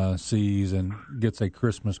overseas and gets a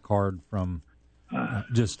Christmas card from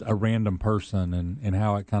just a random person, and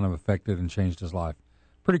how it kind of affected and changed his life.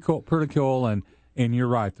 Pretty cool, and you're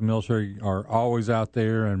right. The military are always out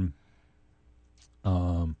there, and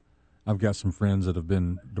I've got some friends that have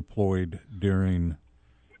been deployed during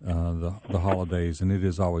the holidays, and it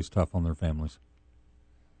is always tough on their families.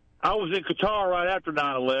 I was in Qatar right after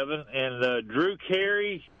 9/11, and Drew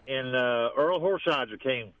Carey and Earl Horsheimer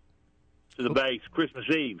came to the base Christmas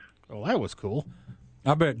Eve. Oh, that was cool.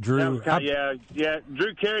 I bet Drew. Drew Carey.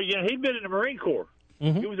 You know, he'd been in the Marine Corps.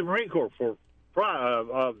 Mm-hmm. He was in the Marine Corps for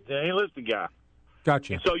an enlisted guy.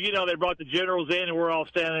 Gotcha. And so, they brought the generals in, and we're all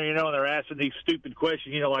standing there, and they're asking these stupid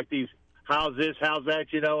questions, like these, how's this, how's that,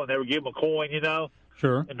 and they would give them a coin,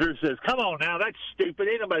 Sure. And Drew says, come on now, that's stupid.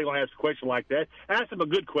 Ain't nobody going to ask a question like that. Ask them a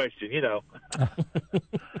good question,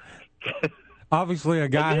 Obviously a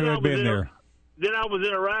guy who had been there. Then I was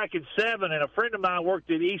in Iraq in 7, and a friend of mine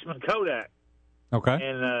worked at Eastman Kodak. Okay.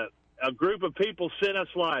 And a group of people sent us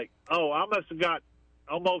I must have got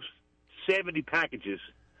almost 70 packages.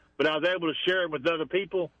 But I was able to share them with other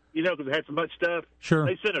people, because it had so much stuff. Sure.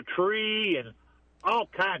 They sent a tree and all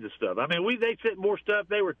kinds of stuff. I mean, they sent more stuff.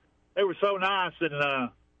 They were so nice, and I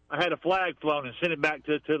had a flag flown and sent it back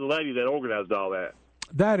to the lady that organized all that.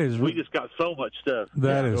 We just got so much stuff.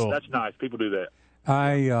 That's nice. People do that.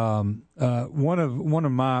 I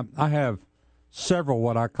have several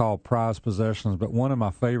what I call prized possessions, but one of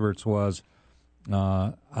my favorites was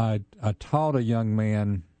I taught a young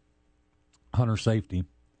man hunter safety.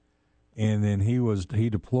 And then he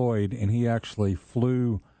deployed, and he actually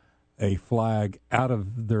flew a flag out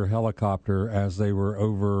of their helicopter as they were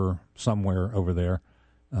over somewhere over there.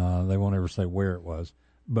 They won't ever say where it was.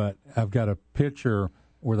 But I've got a picture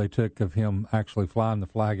where they took of him actually flying the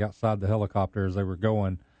flag outside the helicopter as they were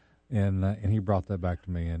going, and he brought that back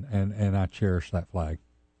to me, and I cherish that flag.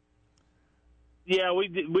 Yeah,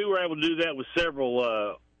 we were able to do that with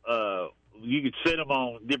several you could send them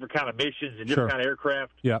on different kind of missions and different kind of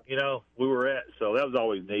aircraft. Yeah. We were at, so that was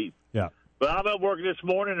always neat. Yeah. But I'm up working this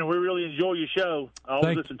morning, and we really enjoy your show. I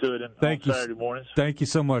always listen to it on Saturday mornings. Thank you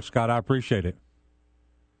so much, Scott. I appreciate it.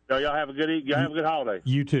 So y'all have a good holiday.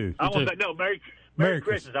 You too. Merry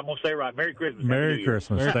Christmas. I'm going to say it right. Merry Christmas. Merry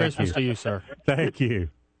Christmas. Merry Thank Christmas you. to you, sir. Thank you.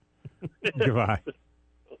 Goodbye.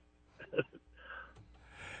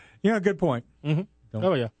 Yeah, good point. Mm-hmm.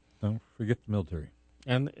 Don't forget the military.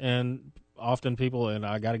 And often people, and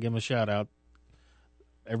I got to give them a shout out.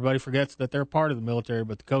 Everybody forgets that they're part of the military,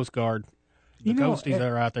 but the Coast Guard, the Coasties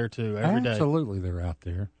are out there too every day. Absolutely, they're out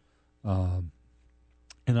there. And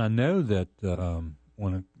I know that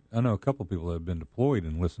I know a couple of people that have been deployed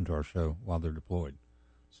and listened to our show while they're deployed.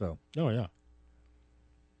 So. Oh yeah.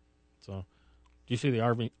 So, did you see the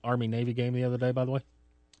Army Navy game the other day? By the way,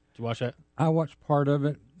 did you watch that? I watched part of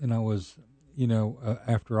it, and I was,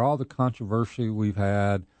 after all the controversy we've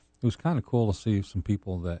had, it was kind of cool to see some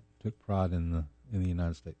people that took pride in the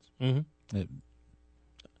United States. Mm-hmm.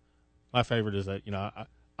 My favorite is that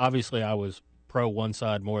obviously I was pro one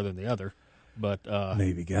side more than the other, but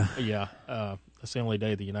Navy guy. Yeah, that's the only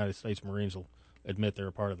day the United States Marines will admit they're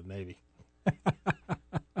a part of the Navy.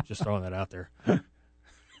 Just throwing that out there.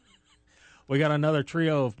 We got another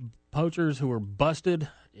trio of poachers who were busted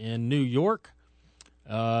in New York.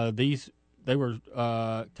 They were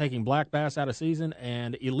taking black bass out of season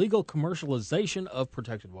and illegal commercialization of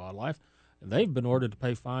protected wildlife. They've been ordered to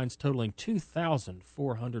pay fines totaling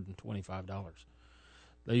 $2,425.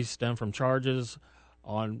 These stem from charges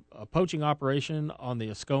on a poaching operation on the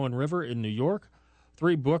Ascoan River in New York.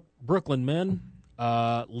 3 Brooklyn men,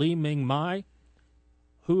 Li Ming Mai,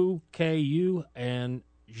 Hu Ke-yu, and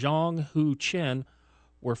Zhang Hu Chen,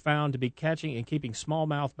 were found to be catching and keeping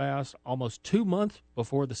smallmouth bass almost 2 months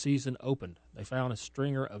before the season opened. They found a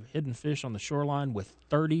stringer of hidden fish on the shoreline with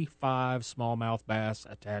 35 smallmouth bass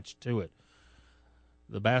attached to it.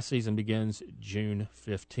 The bass season begins June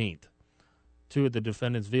 15th. 2 of the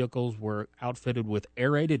defendants' vehicles were outfitted with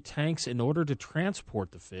aerated tanks in order to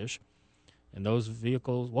transport the fish. And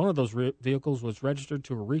one of those vehicles was registered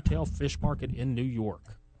to a retail fish market in New York.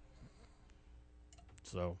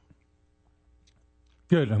 So,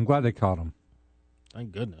 good. I'm glad they caught them.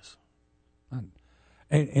 Thank goodness. And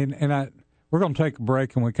we're going to take a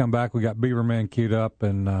break, and when we come back, we got Beaverman queued up.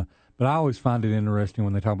 But I always find it interesting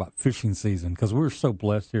when they talk about fishing season, because we're so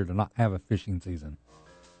blessed here to not have a fishing season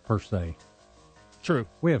per se. True.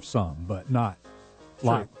 We have some, but not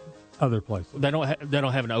like other places. They don't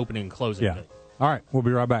have an opening and closing day. All right, we'll be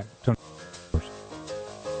right back.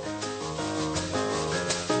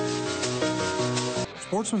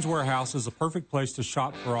 Sportsman's Warehouse is a perfect place to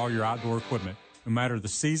shop for all your outdoor equipment. No matter the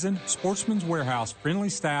season, Sportsman's Warehouse friendly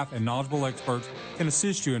staff and knowledgeable experts can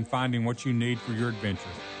assist you in finding what you need for your adventure.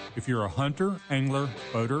 If you're a hunter, angler,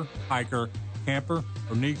 boater, hiker, camper,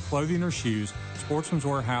 or need clothing or shoes, Sportsman's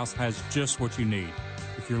Warehouse has just what you need.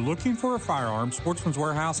 If you're looking for a firearm, Sportsman's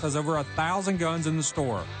Warehouse has over 1,000 guns in the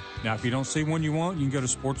store. Now, if you don't see one you want, you can go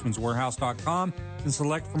to sportsmanswarehouse.com and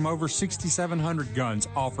select from over 6,700 guns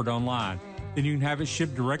offered online. Then you can have it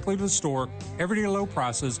shipped directly to the store, everyday low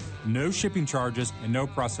prices, no shipping charges, and no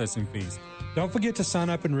processing fees. Don't forget to sign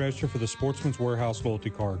up and register for the Sportsman's Warehouse Loyalty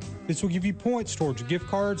Card. This will give you points towards gift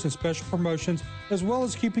cards and special promotions, as well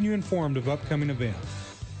as keeping you informed of upcoming events.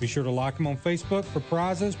 Be sure to like them on Facebook for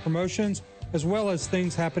prizes, promotions, as well as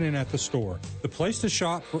things happening at the store. The place to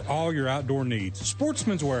shop for all your outdoor needs.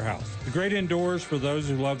 Sportsman's Warehouse, the great indoors for those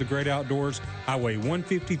who love the great outdoors. Highway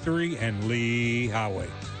 153 and Lee Highway.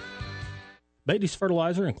 Beatty's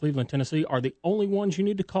Fertilizer in Cleveland, Tennessee are the only ones you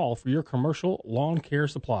need to call for your commercial lawn care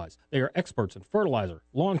supplies. They are experts in fertilizer,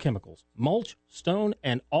 lawn chemicals, mulch, stone,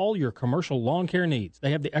 and all your commercial lawn care needs.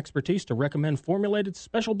 They have the expertise to recommend formulated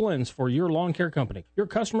special blends for your lawn care company. Your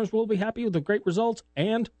customers will be happy with the great results,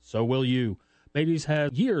 and so will you. Beatty's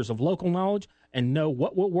has years of local knowledge and know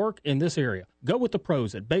what will work in this area. Go with the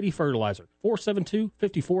pros at Beatty Fertilizer,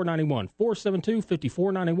 472-5491,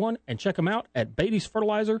 472-5491, and check them out at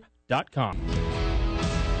Beatty'sFertilizer.com.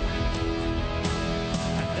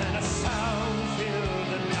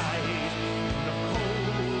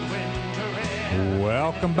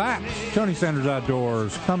 Welcome back. Tony Sanders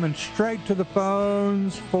Outdoors coming straight to the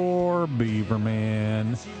phones for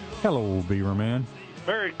Beaverman. Hello, Beaverman.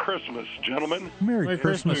 Merry Christmas, gentlemen. Merry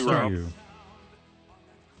Christmas to you.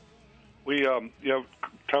 We,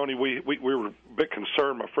 Tony, we were a bit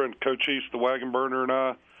concerned. My friend Coach East, the wagon burner, and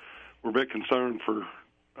I were a bit concerned for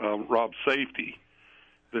Rob's safety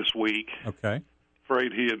this week. Okay.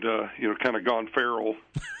 Afraid he had, kind of gone feral,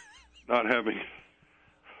 not having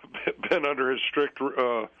been under his strict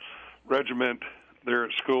regiment there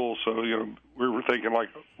at school. So, we were thinking like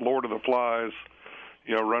Lord of the Flies,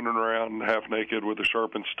 running around half naked with a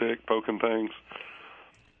sharpened stick, poking things.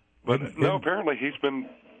 But apparently he's been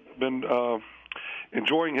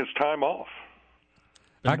enjoying his time off.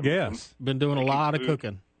 I guess. Been doing a lot of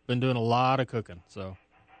cooking. So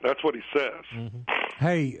that's what he says. Mm-hmm.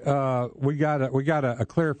 Hey, we got a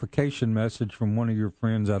clarification message from one of your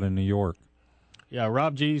friends out in New York. Yeah,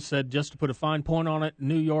 Rob G said, just to put a fine point on it,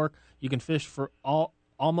 New York, you can fish for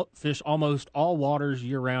almost all waters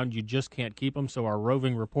year round. You just can't keep them. So our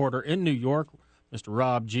roving reporter in New York, Mr.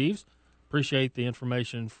 Rob Jeeves, appreciate the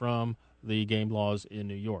information from the game laws in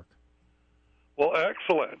New York. Well,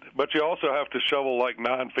 excellent. But you also have to shovel like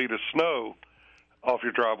 9 feet of snow off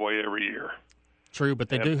your driveway every year. True, but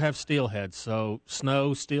they do have steelheads. So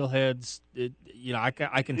snow, steelheads, I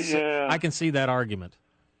can see that argument.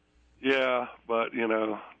 Yeah, but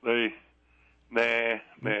I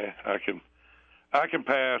can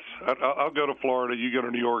pass. I'll go to Florida. You go to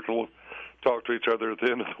New York, and we'll talk to each other at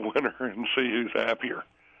the end of the winter and see who's happier.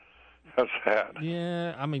 How's that?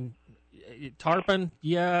 Yeah, I mean, tarpon,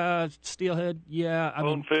 yeah, steelhead, yeah.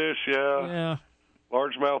 Bonefish, yeah.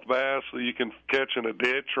 Largemouth bass that you can catch in a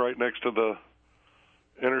ditch right next to the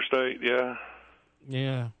interstate, yeah.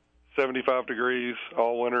 Yeah. 75 degrees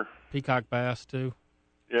all winter. Peacock bass, too.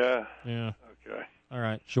 Yeah. Yeah. Okay. All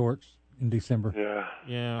right. Shorts in December. Yeah.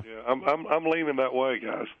 Yeah. I'm leaning that way,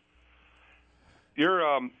 guys. You're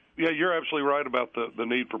absolutely right about the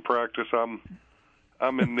need for practice.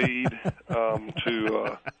 I'm in need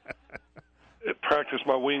to practice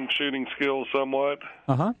my wing shooting skills somewhat.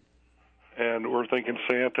 Uh-huh. And we're thinking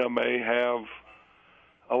Santa may have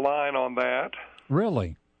a line on that.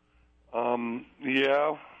 Really?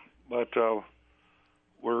 Yeah, but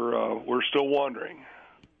we're still wondering.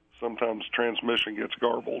 Sometimes transmission gets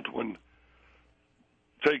garbled when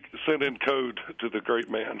send in code to the great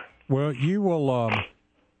man. Well, you will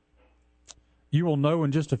know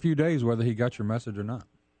in just a few days whether he got your message or not.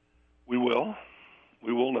 We will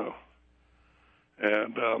know.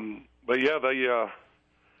 And but yeah,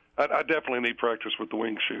 I definitely need practice with the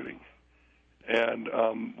wing shooting. And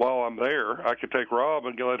while I'm there, I could take Rob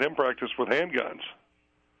and let him practice with handguns.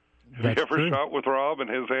 Have you ever shot with Rob and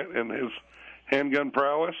his handgun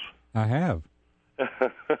prowess? I have.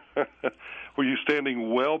 Were you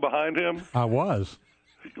standing well behind him? I was.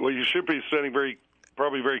 Well, you should be standing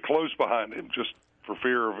probably very close behind him, just for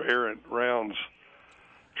fear of errant rounds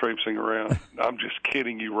traipsing around. I'm just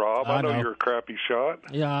kidding you, Rob. I know you're a crappy shot.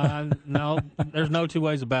 Yeah, no, there's no two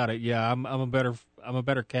ways about it. Yeah, I'm a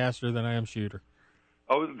better caster than I am shooter.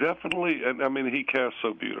 Oh, definitely. And I mean, he casts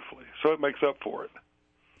so beautifully, so it makes up for it.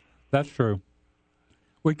 That's true.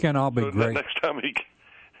 We can all be great. Next time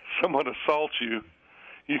someone assaults you,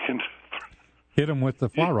 you can hit him with the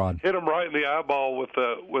fly rod. Hit him right in the eyeball with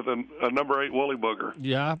a number 8 woolly booger.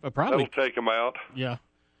 Yeah, probably. That'll take him out. Yeah,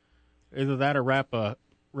 either that or wrap a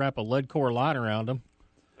lead core line around him.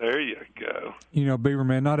 There you go. Beaver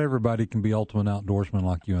Man, not everybody can be ultimate outdoorsman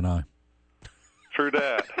like you and I. True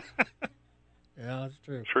that. Yeah, that's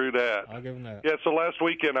true. True that. I'll give him that. Yeah, so last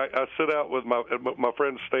weekend I sit out with my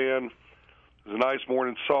friend Stan. It was a nice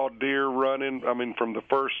morning. Saw deer running. I mean, from the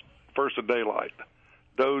first of daylight,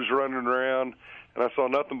 does running around, and I saw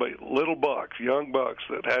nothing but little bucks, young bucks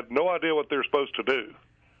that had no idea what they're supposed to do.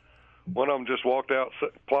 One of them just walked out,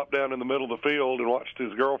 plopped down in the middle of the field, and watched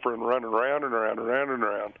his girlfriend running around and around and around and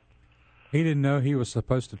around. He didn't know he was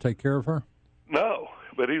supposed to take care of her? No,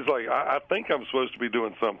 but he's like, I think I'm supposed to be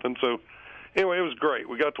doing something. So anyway, it was great.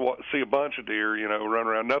 We got to see a bunch of deer, run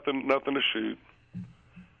around, nothing to shoot.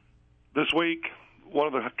 This week,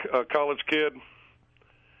 one of the college kid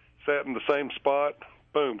sat in the same spot.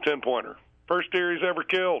 Boom, 10-pointer. First deer he's ever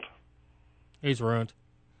killed. He's ruined.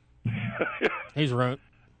 He's ruined.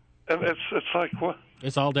 And it's like, what?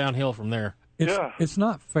 It's all downhill from there. It's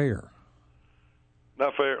not fair.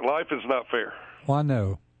 Not fair. Life is not fair. Well, I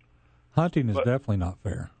know. Hunting is definitely not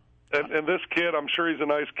fair. And this kid, I'm sure he's a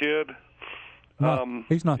nice kid.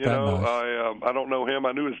 He's not that nice. I don't know him.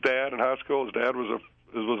 I knew his dad in high school. His dad was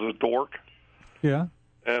a dork. Yeah.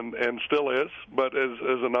 And still is, but is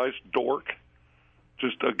a nice dork.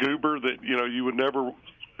 Just a goober that, you would never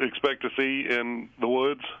expect to see in the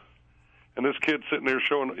woods. And this kid sitting there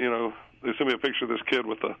showing, they sent me a picture of this kid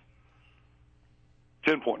with a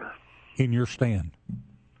 10-pointer. In your stand?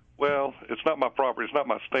 Well, it's not my property. It's not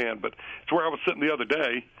my stand, but it's where I was sitting the other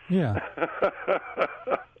day. Yeah.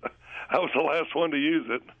 I was the last one to use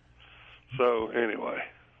it. So anyway,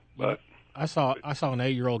 but I saw an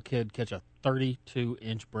 8-year-old kid catch a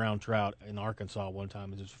 32-inch brown trout in Arkansas one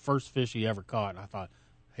time. It was his first fish he ever caught, and I thought,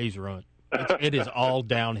 he's ruined. It is all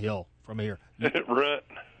downhill from here. Right.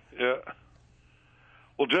 Yeah.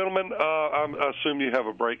 Well, gentlemen, I assume you have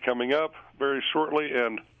a break coming up very shortly,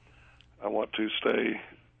 and I want to stay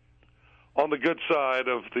on the good side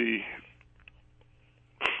of the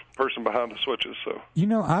person behind the switches. So,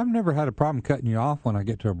 I've never had a problem cutting you off when I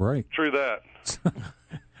get to a break. True that.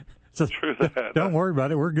 So True that. Don't worry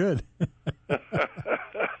about it. We're good.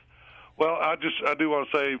 Well, I do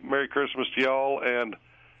want to say Merry Christmas to y'all, and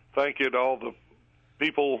thank you to all the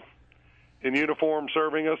people in uniform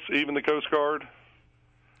serving us, even the Coast Guard.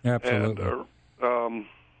 Absolutely. And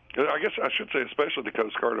I guess I should say especially the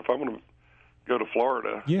Coast Guard if I'm going to go to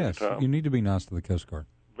Florida. Yes, you need to be nice to the Coast Guard.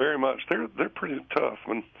 Very much. They're pretty tough.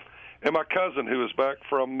 And my cousin, who is back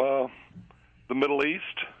from the Middle East,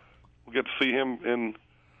 we'll get to see him in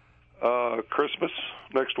Christmas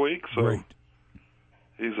next week. So Great.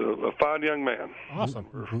 He's a fine young man. Awesome.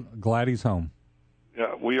 We're glad he's home.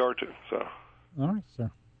 Yeah, we are too. So. All right, sir.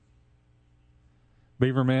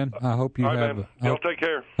 Beaver Man, I hope you have. Man. Y'all take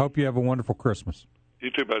care. Hope you have a wonderful Christmas. You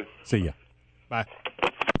too, buddy. See ya. Bye.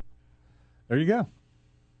 There you go.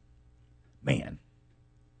 Man,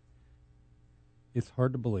 it's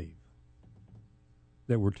hard to believe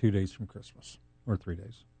that we're 2 days from Christmas, or 3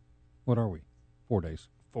 days. What are we? 4 days.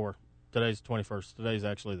 4. Today's 21st. Today's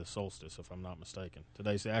actually the solstice, if I'm not mistaken.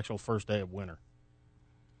 Today's the actual first day of winter.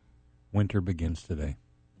 Winter begins today.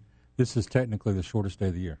 This is technically the shortest day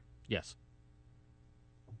of the year. Yes.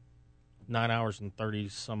 9 hours and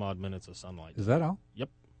 30-some-odd minutes of sunlight. Is that all? Yep.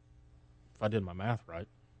 If I did my math right.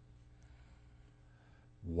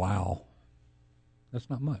 Wow. That's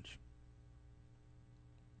not much.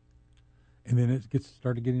 And then it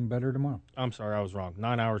started getting better tomorrow. I'm sorry, I was wrong.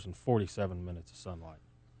 9 hours and 47 minutes of sunlight.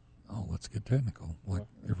 Oh, let's get technical. Like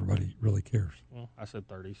everybody really cares. Well, I said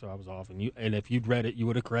 30, so I was off. And if you'd read it, you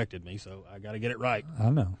would have corrected me, so I got to get it right. I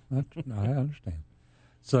know. I understand.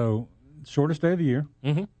 So, shortest day of the year.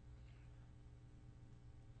 Mm-hmm.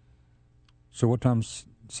 So what time's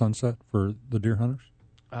sunset for the deer hunters?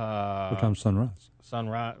 What time's sunrise?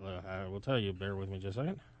 Sunrise, I will tell you. Bear with me just a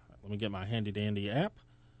second. Let me get my handy-dandy app.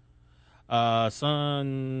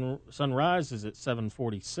 Sunrise is at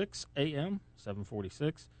 7:46 a.m.,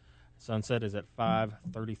 7:46. Sunset is at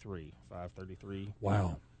 5:33. 5:33.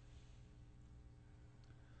 Wow.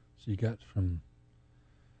 So you got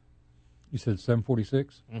you said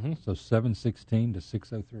 7:46? Mm-hmm. So 7:16 to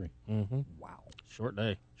 6:03. Mm-hmm. Wow. Short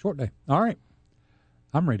day. Short day. All right.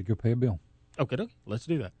 I'm ready to go pay a bill. Okay, let's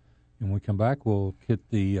do that. And when we come back, we'll hit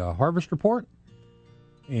the harvest report.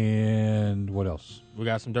 And what else? We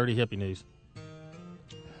got some dirty hippie news.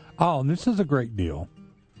 Oh, and this is a great deal.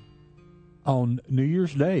 On New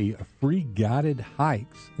Year's Day, free guided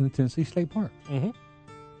hikes in the Tennessee State Park. Mm-hmm.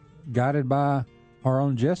 Guided by our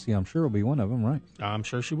own Jessie. I'm sure will be one of them, right? I'm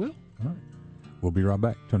sure she will. All right. We'll be right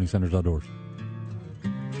back. Tony Sanders Outdoors.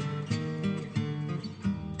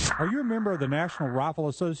 Are you a member of the National Rifle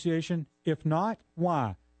Association? If not,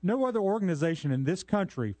 why? No other organization in this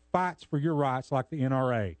country fights for your rights like the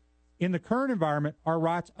NRA. In the current environment, our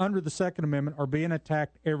rights under the Second Amendment are being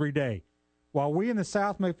attacked every day. While we in the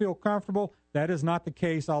South may feel comfortable, that is not the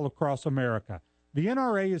case all across America. The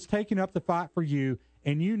NRA is taking up the fight for you,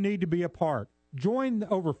 and you need to be a part. Join the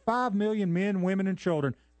over 5 million men, women, and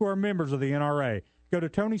children who are members of the NRA. Go to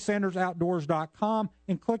TonySandersOutdoors.com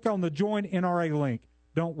and click on the Join NRA link.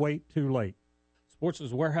 Don't wait too late.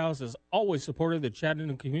 Sportsman's Warehouse has always supported the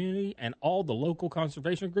Chattanooga community and all the local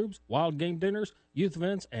conservation groups, wild game dinners, youth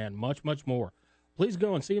events, and much, much more. Please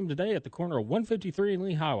go and see them today at the corner of 153 and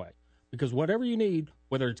Lee Highway. Because whatever you need,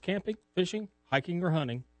 whether it's camping, fishing, hiking, or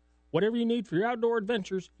hunting, whatever you need for your outdoor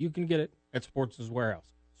adventures, you can get it at Sportsman's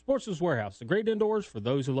Warehouse. Sportsman's Warehouse, the great indoors for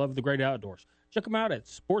those who love the great outdoors. Check them out at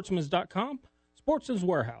sportsmans.com. Sportsman's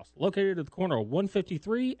Warehouse, located at the corner of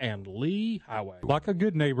 153 and Lee Highway. Like a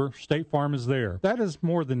good neighbor, State Farm is there. That is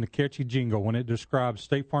more than the catchy jingle when it describes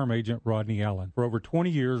State Farm agent Rodney Allen. For over 20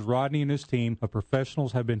 years, Rodney and his team of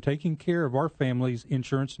professionals have been taking care of our family's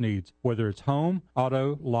insurance needs, whether it's home,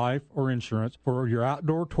 auto, life, or insurance, for your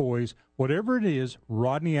outdoor toys. Whatever it is,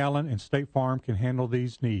 Rodney Allen and State Farm can handle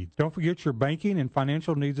these needs. Don't forget your banking and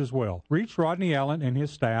financial needs as well. Reach Rodney Allen and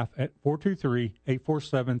his staff at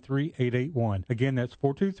 423-847-3881. Again, that's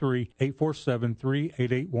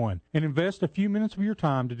 423-847-3881. And invest a few minutes of your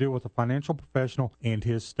time to deal with a financial professional and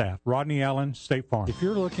his staff. Rodney Allen, State Farm. If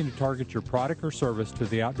you're looking to target your product or service to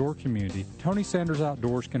the outdoor community, Tony Sanders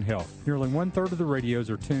Outdoors can help. Nearly one-third of the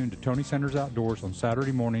radios are tuned to Tony Sanders Outdoors on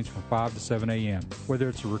Saturday mornings from 5 to 7 a.m. Whether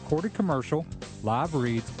it's a recorded commercial, live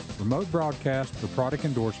reads, remote broadcast, or product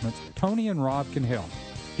endorsements, Tony and Rob can help.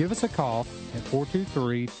 Give us a call at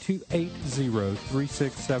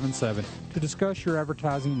 423-280-3677 to discuss your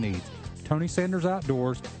advertising needs. Tony Sanders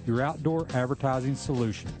Outdoors, your outdoor advertising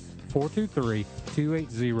solution.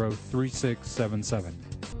 423-280-3677.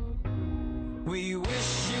 We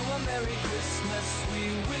wish you a Merry Christmas. We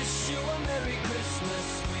wish you a Merry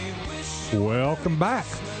Christmas. We wish you Welcome back.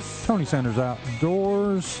 Tony Sanders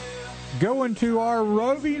Outdoors. Going to our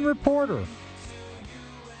roving reporter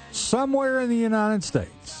somewhere in the United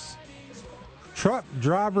States. Truck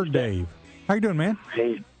driver Dave. How you doing, man?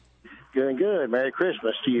 Hey, doing good. Merry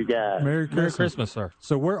Christmas to you guys. Merry Christmas, sir.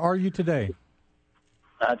 So where are you today?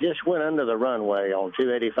 I just went under the runway on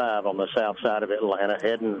 285 on the south side of Atlanta,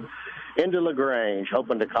 heading into LaGrange,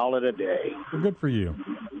 hoping to call it a day. Well, good for you.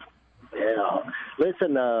 Yeah.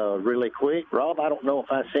 Listen, really quick, Rob, I don't know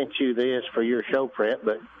if I sent you this for your show prep,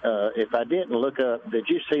 but if I didn't look up, did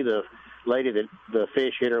you see the lady that the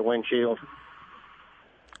fish hit her windshield?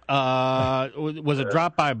 Was it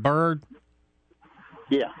dropped by a bird?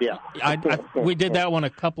 Yeah. We did that one a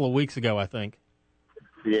couple of weeks ago, I think.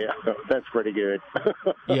 Yeah, that's pretty good.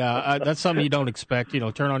 Yeah, that's something you don't expect.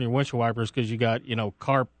 Turn on your windshield wipers because you got,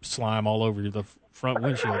 carp slime all over the front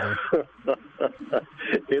windshield there.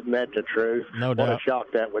 Isn't that the truth? No doubt. What a shock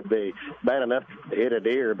that would be. Bad enough to hit a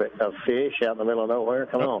deer, but a fish out in the middle of nowhere?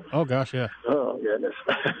 Come on. Oh, gosh, yeah. Oh, goodness.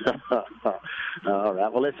 All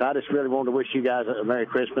right. Well, listen, I just really wanted to wish you guys a Merry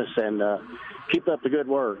Christmas and keep up the good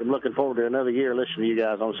work. I'm looking forward to another year listening to you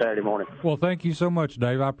guys on Saturday morning. Well, thank you so much,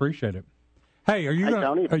 Dave. I appreciate it. Hey, are you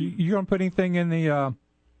going to put anything in the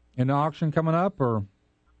auction coming up, or?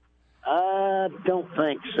 I don't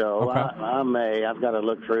think so. Okay. I may. I've got to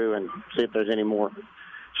look through and see if there's any more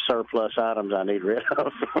surplus items I need rid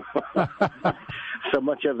of. So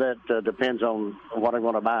much of that depends on what I'm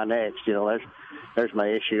going to buy next. There's my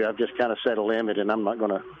issue. I've just kind of set a limit, and I'm not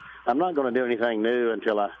going to do anything new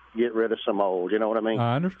until I get rid of some old. You know what I mean?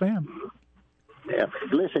 I understand. Yeah.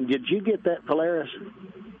 Listen, did you get that Polaris?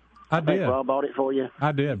 I did. Rob bought it for you?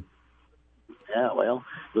 I did. Yeah, well,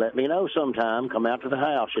 let me know sometime. Come out to the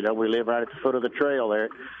house. We live right at the foot of the trail there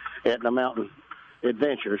at the Mountain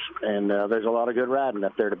Adventures, and there's a lot of good riding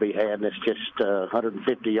up there to be had, and it's just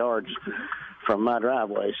 150 yards from my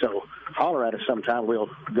driveway. So holler at us sometime. We'll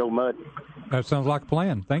go mud. That sounds like a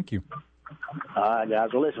plan. Thank you. All right,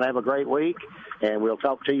 guys. Well, listen, have a great week, and we'll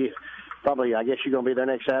talk to you probably, I guess you're going to be there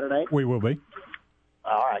next Saturday? We will be.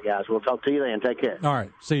 All right, guys. We'll talk to you then. Take care. All right.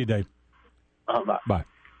 See you, Dave. Bye. Bye.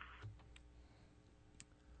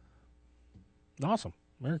 Awesome.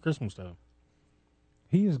 Merry Christmas to him.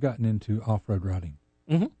 He has gotten into off-road riding.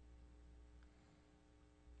 Mm-hmm.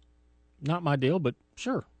 Not my deal, but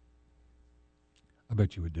sure. I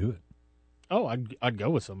bet you would do it. Oh, I'd go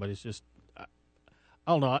with somebody. It's just, I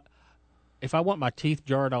don't know. If I want my teeth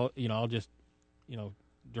jarred, I'll just,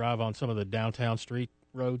 drive on some of the downtown street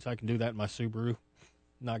roads. I can do that in my Subaru,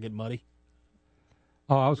 not get muddy.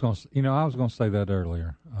 Oh, I was going to say that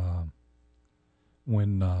earlier.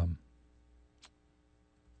 When,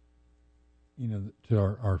 to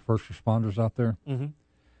our first responders out there, mm-hmm.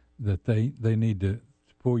 that they need to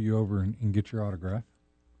pull you over and get your autograph.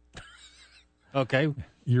 Okay.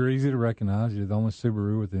 You're easy to recognize. You're the only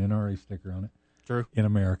Subaru with the NRA sticker on it. True. In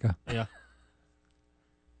America. Yeah.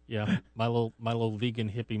 Yeah. My little vegan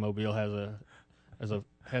hippie mobile has a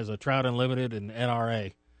Trout Unlimited and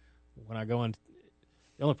NRA. When I go in,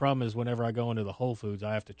 the only problem is whenever I go into the Whole Foods,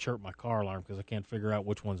 I have to chirp my car alarm because I can't figure out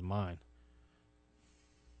which one's mine.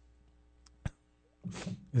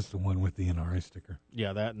 It's the one with the NRA sticker.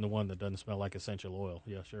 Yeah, that and the one that doesn't smell like essential oil.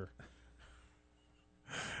 Yeah, sure.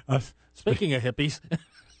 Speaking of hippies.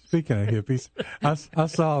 Speaking of hippies, I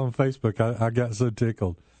saw on Facebook, I got so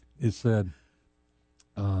tickled. It said,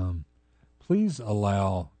 please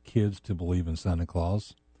allow kids to believe in Santa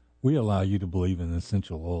Claus. We allow you to believe in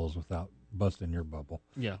essential oils without busting your bubble.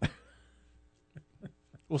 Yeah.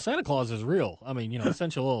 Well, Santa Claus is real. I mean,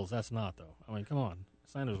 essential oils, that's not, though. I mean, come on.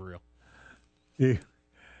 Santa's real. Yeah.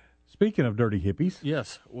 Speaking of dirty hippies.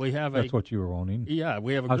 Yes, we have That's what you were wanting. Yeah,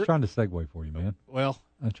 we have I was trying to segue for you, man. Well.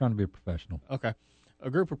 I'm trying to be a professional. Okay. A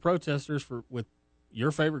group of protesters with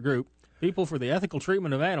your favorite group, People for the Ethical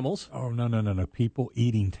Treatment of Animals. Oh, no. People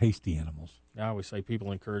eating tasty animals. I always say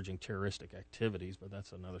people encouraging terroristic activities, but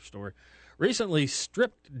that's another story. Recently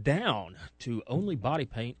stripped down to only body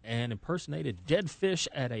paint and impersonated dead fish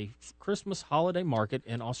at a Christmas holiday market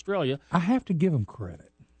in Australia. I have to give them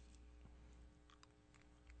credit.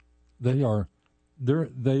 They are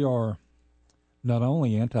not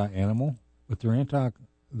only anti-animal, but they're anti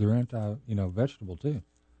vegetable too,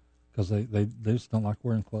 because they just don't like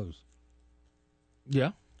wearing clothes.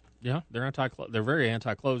 Yeah, they're very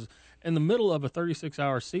anti-clothes. In the middle of a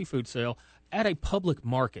 36-hour seafood sale at a public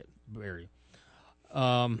market, Barry.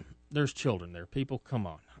 There's children there. People, come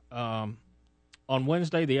on. On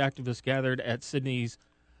Wednesday, the activists gathered at Sydney's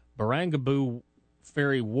Barangaboo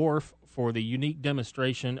Ferry Wharf for the unique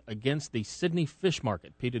demonstration against the Sydney Fish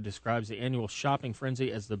Market. PETA describes the annual shopping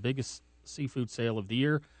frenzy as the biggest seafood sale of the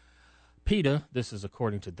year. PETA, this is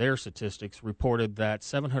according to their statistics, reported that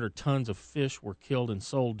 700 tons of fish were killed and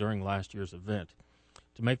sold during last year's event.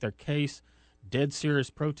 To make their case, dead serious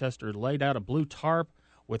protesters laid out a blue tarp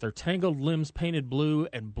with their tangled limbs painted blue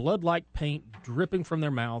and blood-like paint dripping from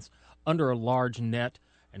their mouths under a large net,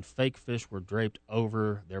 and fake fish were draped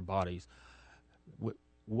over their bodies.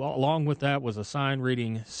 Along with that was a sign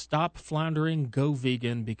reading, "Stop floundering, go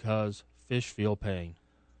vegan because fish feel pain."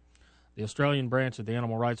 The Australian branch of the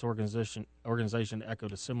animal rights organization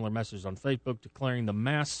echoed a similar message on Facebook, declaring the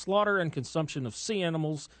mass slaughter and consumption of sea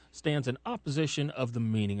animals stands in opposition of the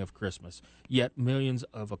meaning of Christmas. Yet millions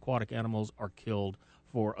of aquatic animals are killed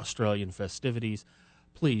for Australian festivities.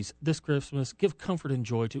 Please, this Christmas, give comfort and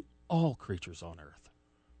joy to all creatures on Earth.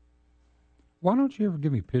 Why don't you ever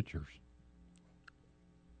give me pictures?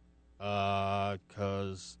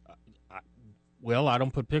 Because, I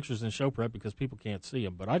don't put pictures in show prep because people can't see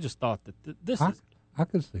them. But I just thought that I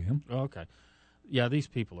could see them. Okay. Yeah, these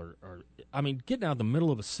people are, getting out of the middle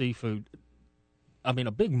of a seafood,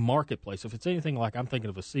 a big marketplace. If it's anything like I'm thinking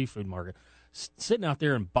of a seafood market, sitting out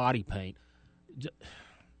there in body paint,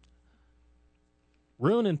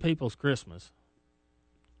 ruining people's Christmas.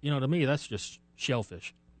 To me, that's just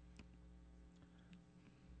shellfish.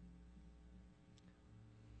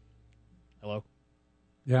 Hello?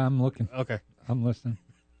 Yeah, I'm looking. Okay. I'm listening.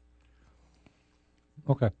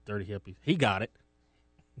 Okay. Dirty hippies. He got it.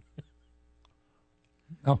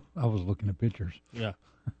 Oh, I was looking at pictures. Yeah.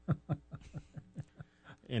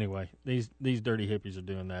 Anyway, these dirty hippies are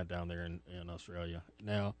doing that down there in Australia.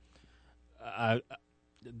 Now,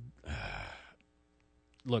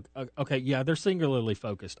 look, okay, yeah, they're singularly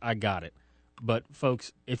focused. I got it. But,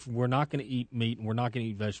 folks, if we're not going to eat meat and we're not going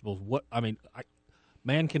to eat vegetables,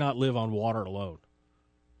 man cannot live on water alone.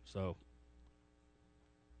 So,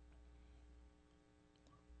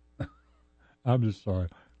 I'm just sorry.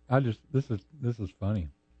 This is funny.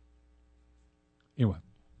 Anyway,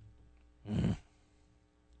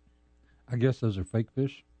 I guess those are fake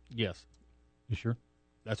fish. Yes. You sure?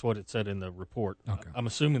 That's what it said in the report. Okay. I'm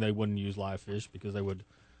assuming they wouldn't use live fish because they would.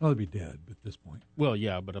 Well, they'd be dead at this point. Well,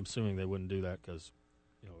 yeah, but I'm assuming they wouldn't do that because,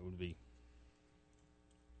 it would be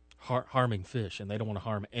harming fish, and they don't want to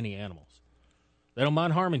harm any animals. They don't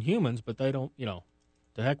mind harming humans, but they don't, to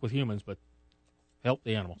heck with humans, but help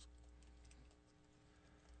the animals.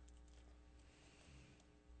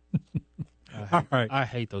 All right. I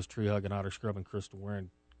hate those tree-hugging, otter-scrubbing,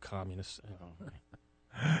 crystal-wearing communists.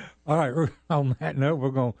 All right. On that note,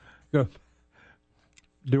 we're going to go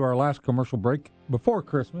do our last commercial break before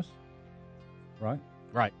Christmas. Right?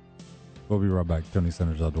 Right. We'll be right back. Tony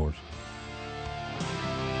Sanders Outdoors.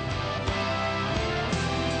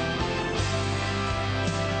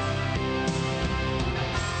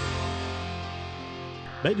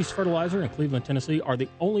 Beatty's Fertilizer in Cleveland, Tennessee are the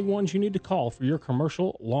only ones you need to call for your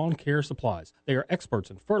commercial lawn care supplies. They are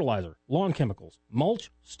experts in fertilizer, lawn chemicals,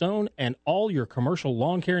 mulch, stone, and all your commercial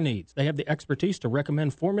lawn care needs. They have the expertise to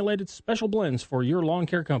recommend formulated special blends for your lawn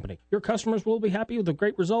care company. Your customers will be happy with the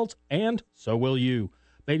great results, and so will you.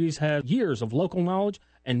 Beatty's has years of local knowledge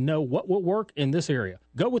and know what will work in this area.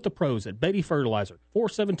 Go with the pros at Beatty Fertilizer,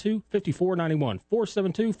 472-5491,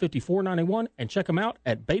 472-5491, and check them out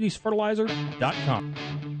at Beatty'sFertilizer.com.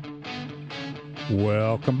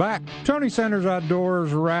 Welcome back. Tony Sanders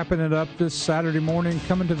Outdoors wrapping it up this Saturday morning,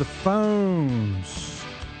 coming to the phones.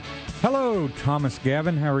 Hello, Thomas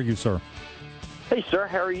Gavin. How are you, sir? Hey, sir.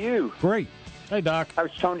 How are you? Great. Hey, Doc.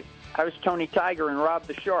 How's Tony Tiger and Rob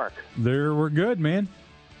the Shark? We're good, man.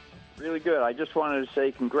 Really good. I just wanted to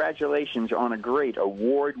say congratulations on a great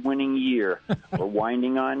award-winning year. We're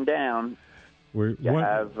winding on down. You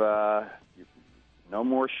have no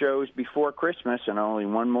more shows before Christmas and only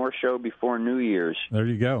one more show before New Year's. There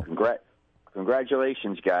you go.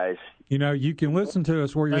 Congratulations, guys. You can listen to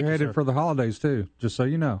us where you're headed for the holidays too. Just so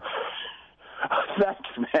you know. Thanks,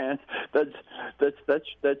 man. That's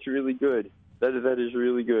really good. That is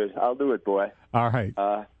really good. I'll do it, boy. All right.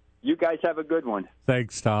 You guys have a good one.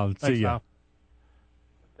 Thanks, Tom. See you.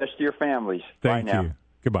 Best to your families. Thank Bye now. you.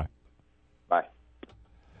 Goodbye. Bye.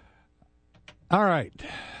 All right.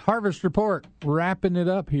 Harvest report. Wrapping it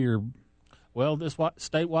up here. Well,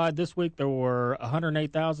 statewide this week there were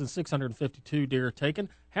 108,652 deer taken.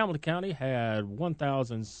 Hamilton County had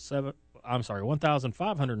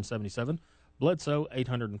 1,577. Bledsoe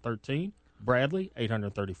 813. Bradley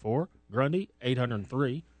 834. Grundy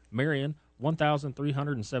 803. Marion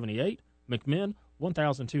 1,378, McMinn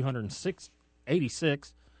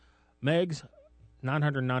 1,286. Meigs,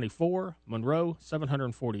 994. Monroe,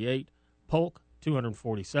 748. Polk,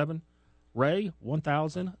 247. Ray,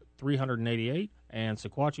 1,388. And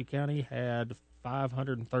Sequatchie County had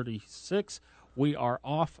 536. We are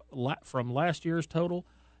off from last year's total,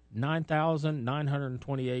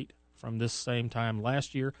 9,928 from this same time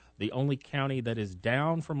last year. The only county that is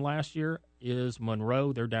down from last year is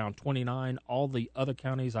Monroe. They're down 29. All the other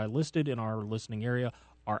counties I listed in our listening area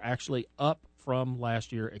are actually up from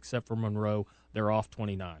last year, except for Monroe. They're off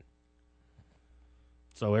 29.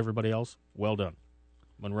 So everybody else, well done.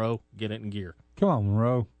 Monroe, get it in gear. Come on,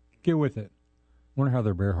 Monroe. Get with it. Wonder how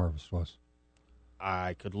their bear harvest was.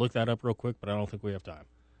 I could look that up real quick, but I don't think we have time.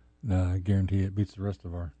 No, I guarantee it beats the rest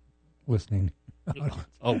of our listening.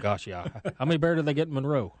 Oh, gosh, yeah. How many bear did they get in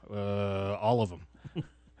Monroe? All of them.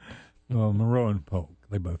 Well, Monroe and Polk,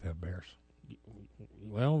 they both have bears.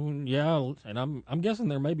 Well, yeah, and I'm guessing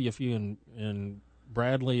there may be a few in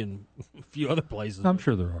Bradley and a few other places. I'm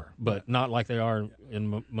sure there are. But not like they are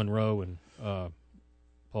in Monroe and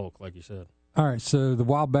Polk, like you said. All right, so the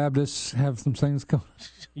Wild Baptists have some things going.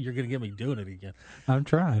 You're going to get me doing it again. I'm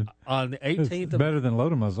trying. On the 18th, it's better than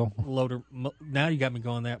Loader Muzzle. Now you got me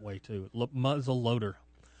going that way too. Muzzle Loader.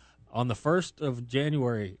 On the 1st of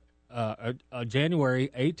January, January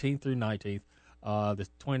 18th through 19th, the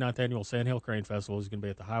 29th annual Sandhill Crane Festival is going to be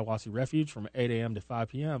at the Hiawassee Refuge from 8 a.m. to 5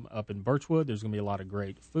 p.m. up in Birchwood. There's going to be a lot of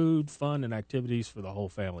great food, fun, and activities for the whole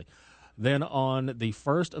family. Then on the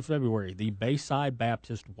 1st of February, the Bayside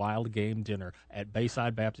Baptist Wild Game Dinner at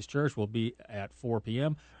Bayside Baptist Church will be at 4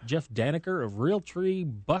 p.m. Jeff Daniker of Realtree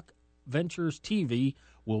Buck Ventures TV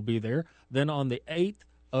will be there. Then on the 8th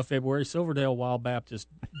of February, Silverdale Wild Baptist,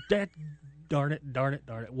 darn it,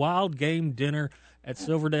 Wild Game Dinner at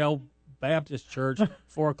Silverdale Baptist Church.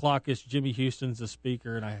 4 o'clock is Jimmy Houston's the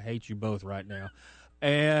speaker, and I hate you both right now.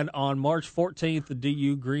 And on March 14th, the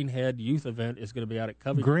DU Greenhead Youth Event is going to be out at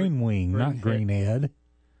Covey Green Creek. Wing, not Greenhead.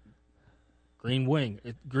 Green Wing.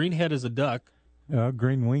 Greenhead is a duck.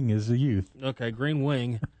 Green Wing is a youth. Okay, Green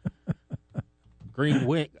Wing. Green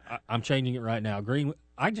Wing. I'm changing it right now. All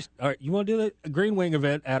right, you want to do the Green Wing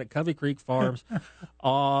event out at Covey Creek Farms?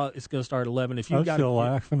 It's going to start at 11. If I'm still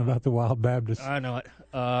laughing about the Wild Baptist. I know it.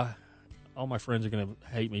 All my friends are going to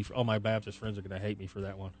hate me. All my Baptist friends are going to hate me for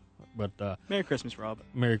that one. But Merry Christmas, Rob.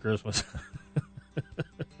 Merry Christmas.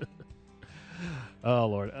 Oh,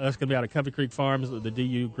 Lord. That's going to be out at Covey Creek Farms, the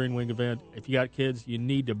DU Green Wing event. If you got kids, you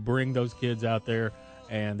need to bring those kids out there,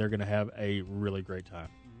 and they're going to have a really great time.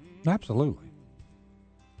 Absolutely.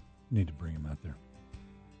 You need to bring them out there.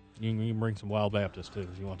 You can bring some Wild Baptists, too,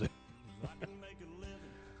 if you want to.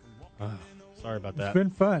 Sorry about that. It's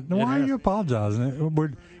been fun. Why are you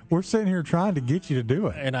apologizing? We're sitting here trying to get you to do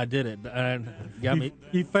it. And I did it. And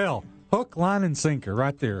you fell. Hook, line, and sinker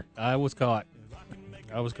right there. I was caught.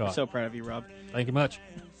 I'm so proud of you, Rob. Thank you much.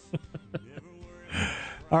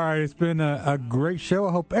 All right, it's been a great show.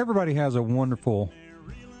 I hope everybody has a wonderful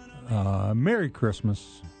Merry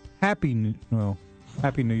Christmas. Happy New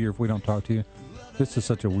Year if we don't talk to you. This is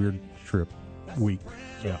such a weird week.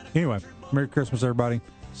 Yeah. Anyway, Merry Christmas, everybody.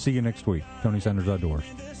 See you next week. Tony Sanders Outdoors.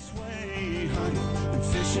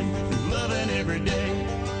 Fishing and loving every day,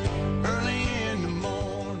 early in the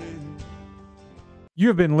morning. You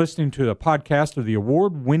have been listening to a podcast of the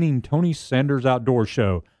award-winning Tony Sanders Outdoors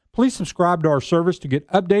Show. Please subscribe to our service to get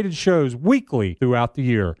updated shows weekly throughout the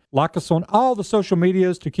year. Like us on all the social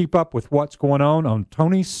medias to keep up with what's going on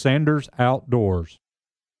Tony Sanders Outdoors.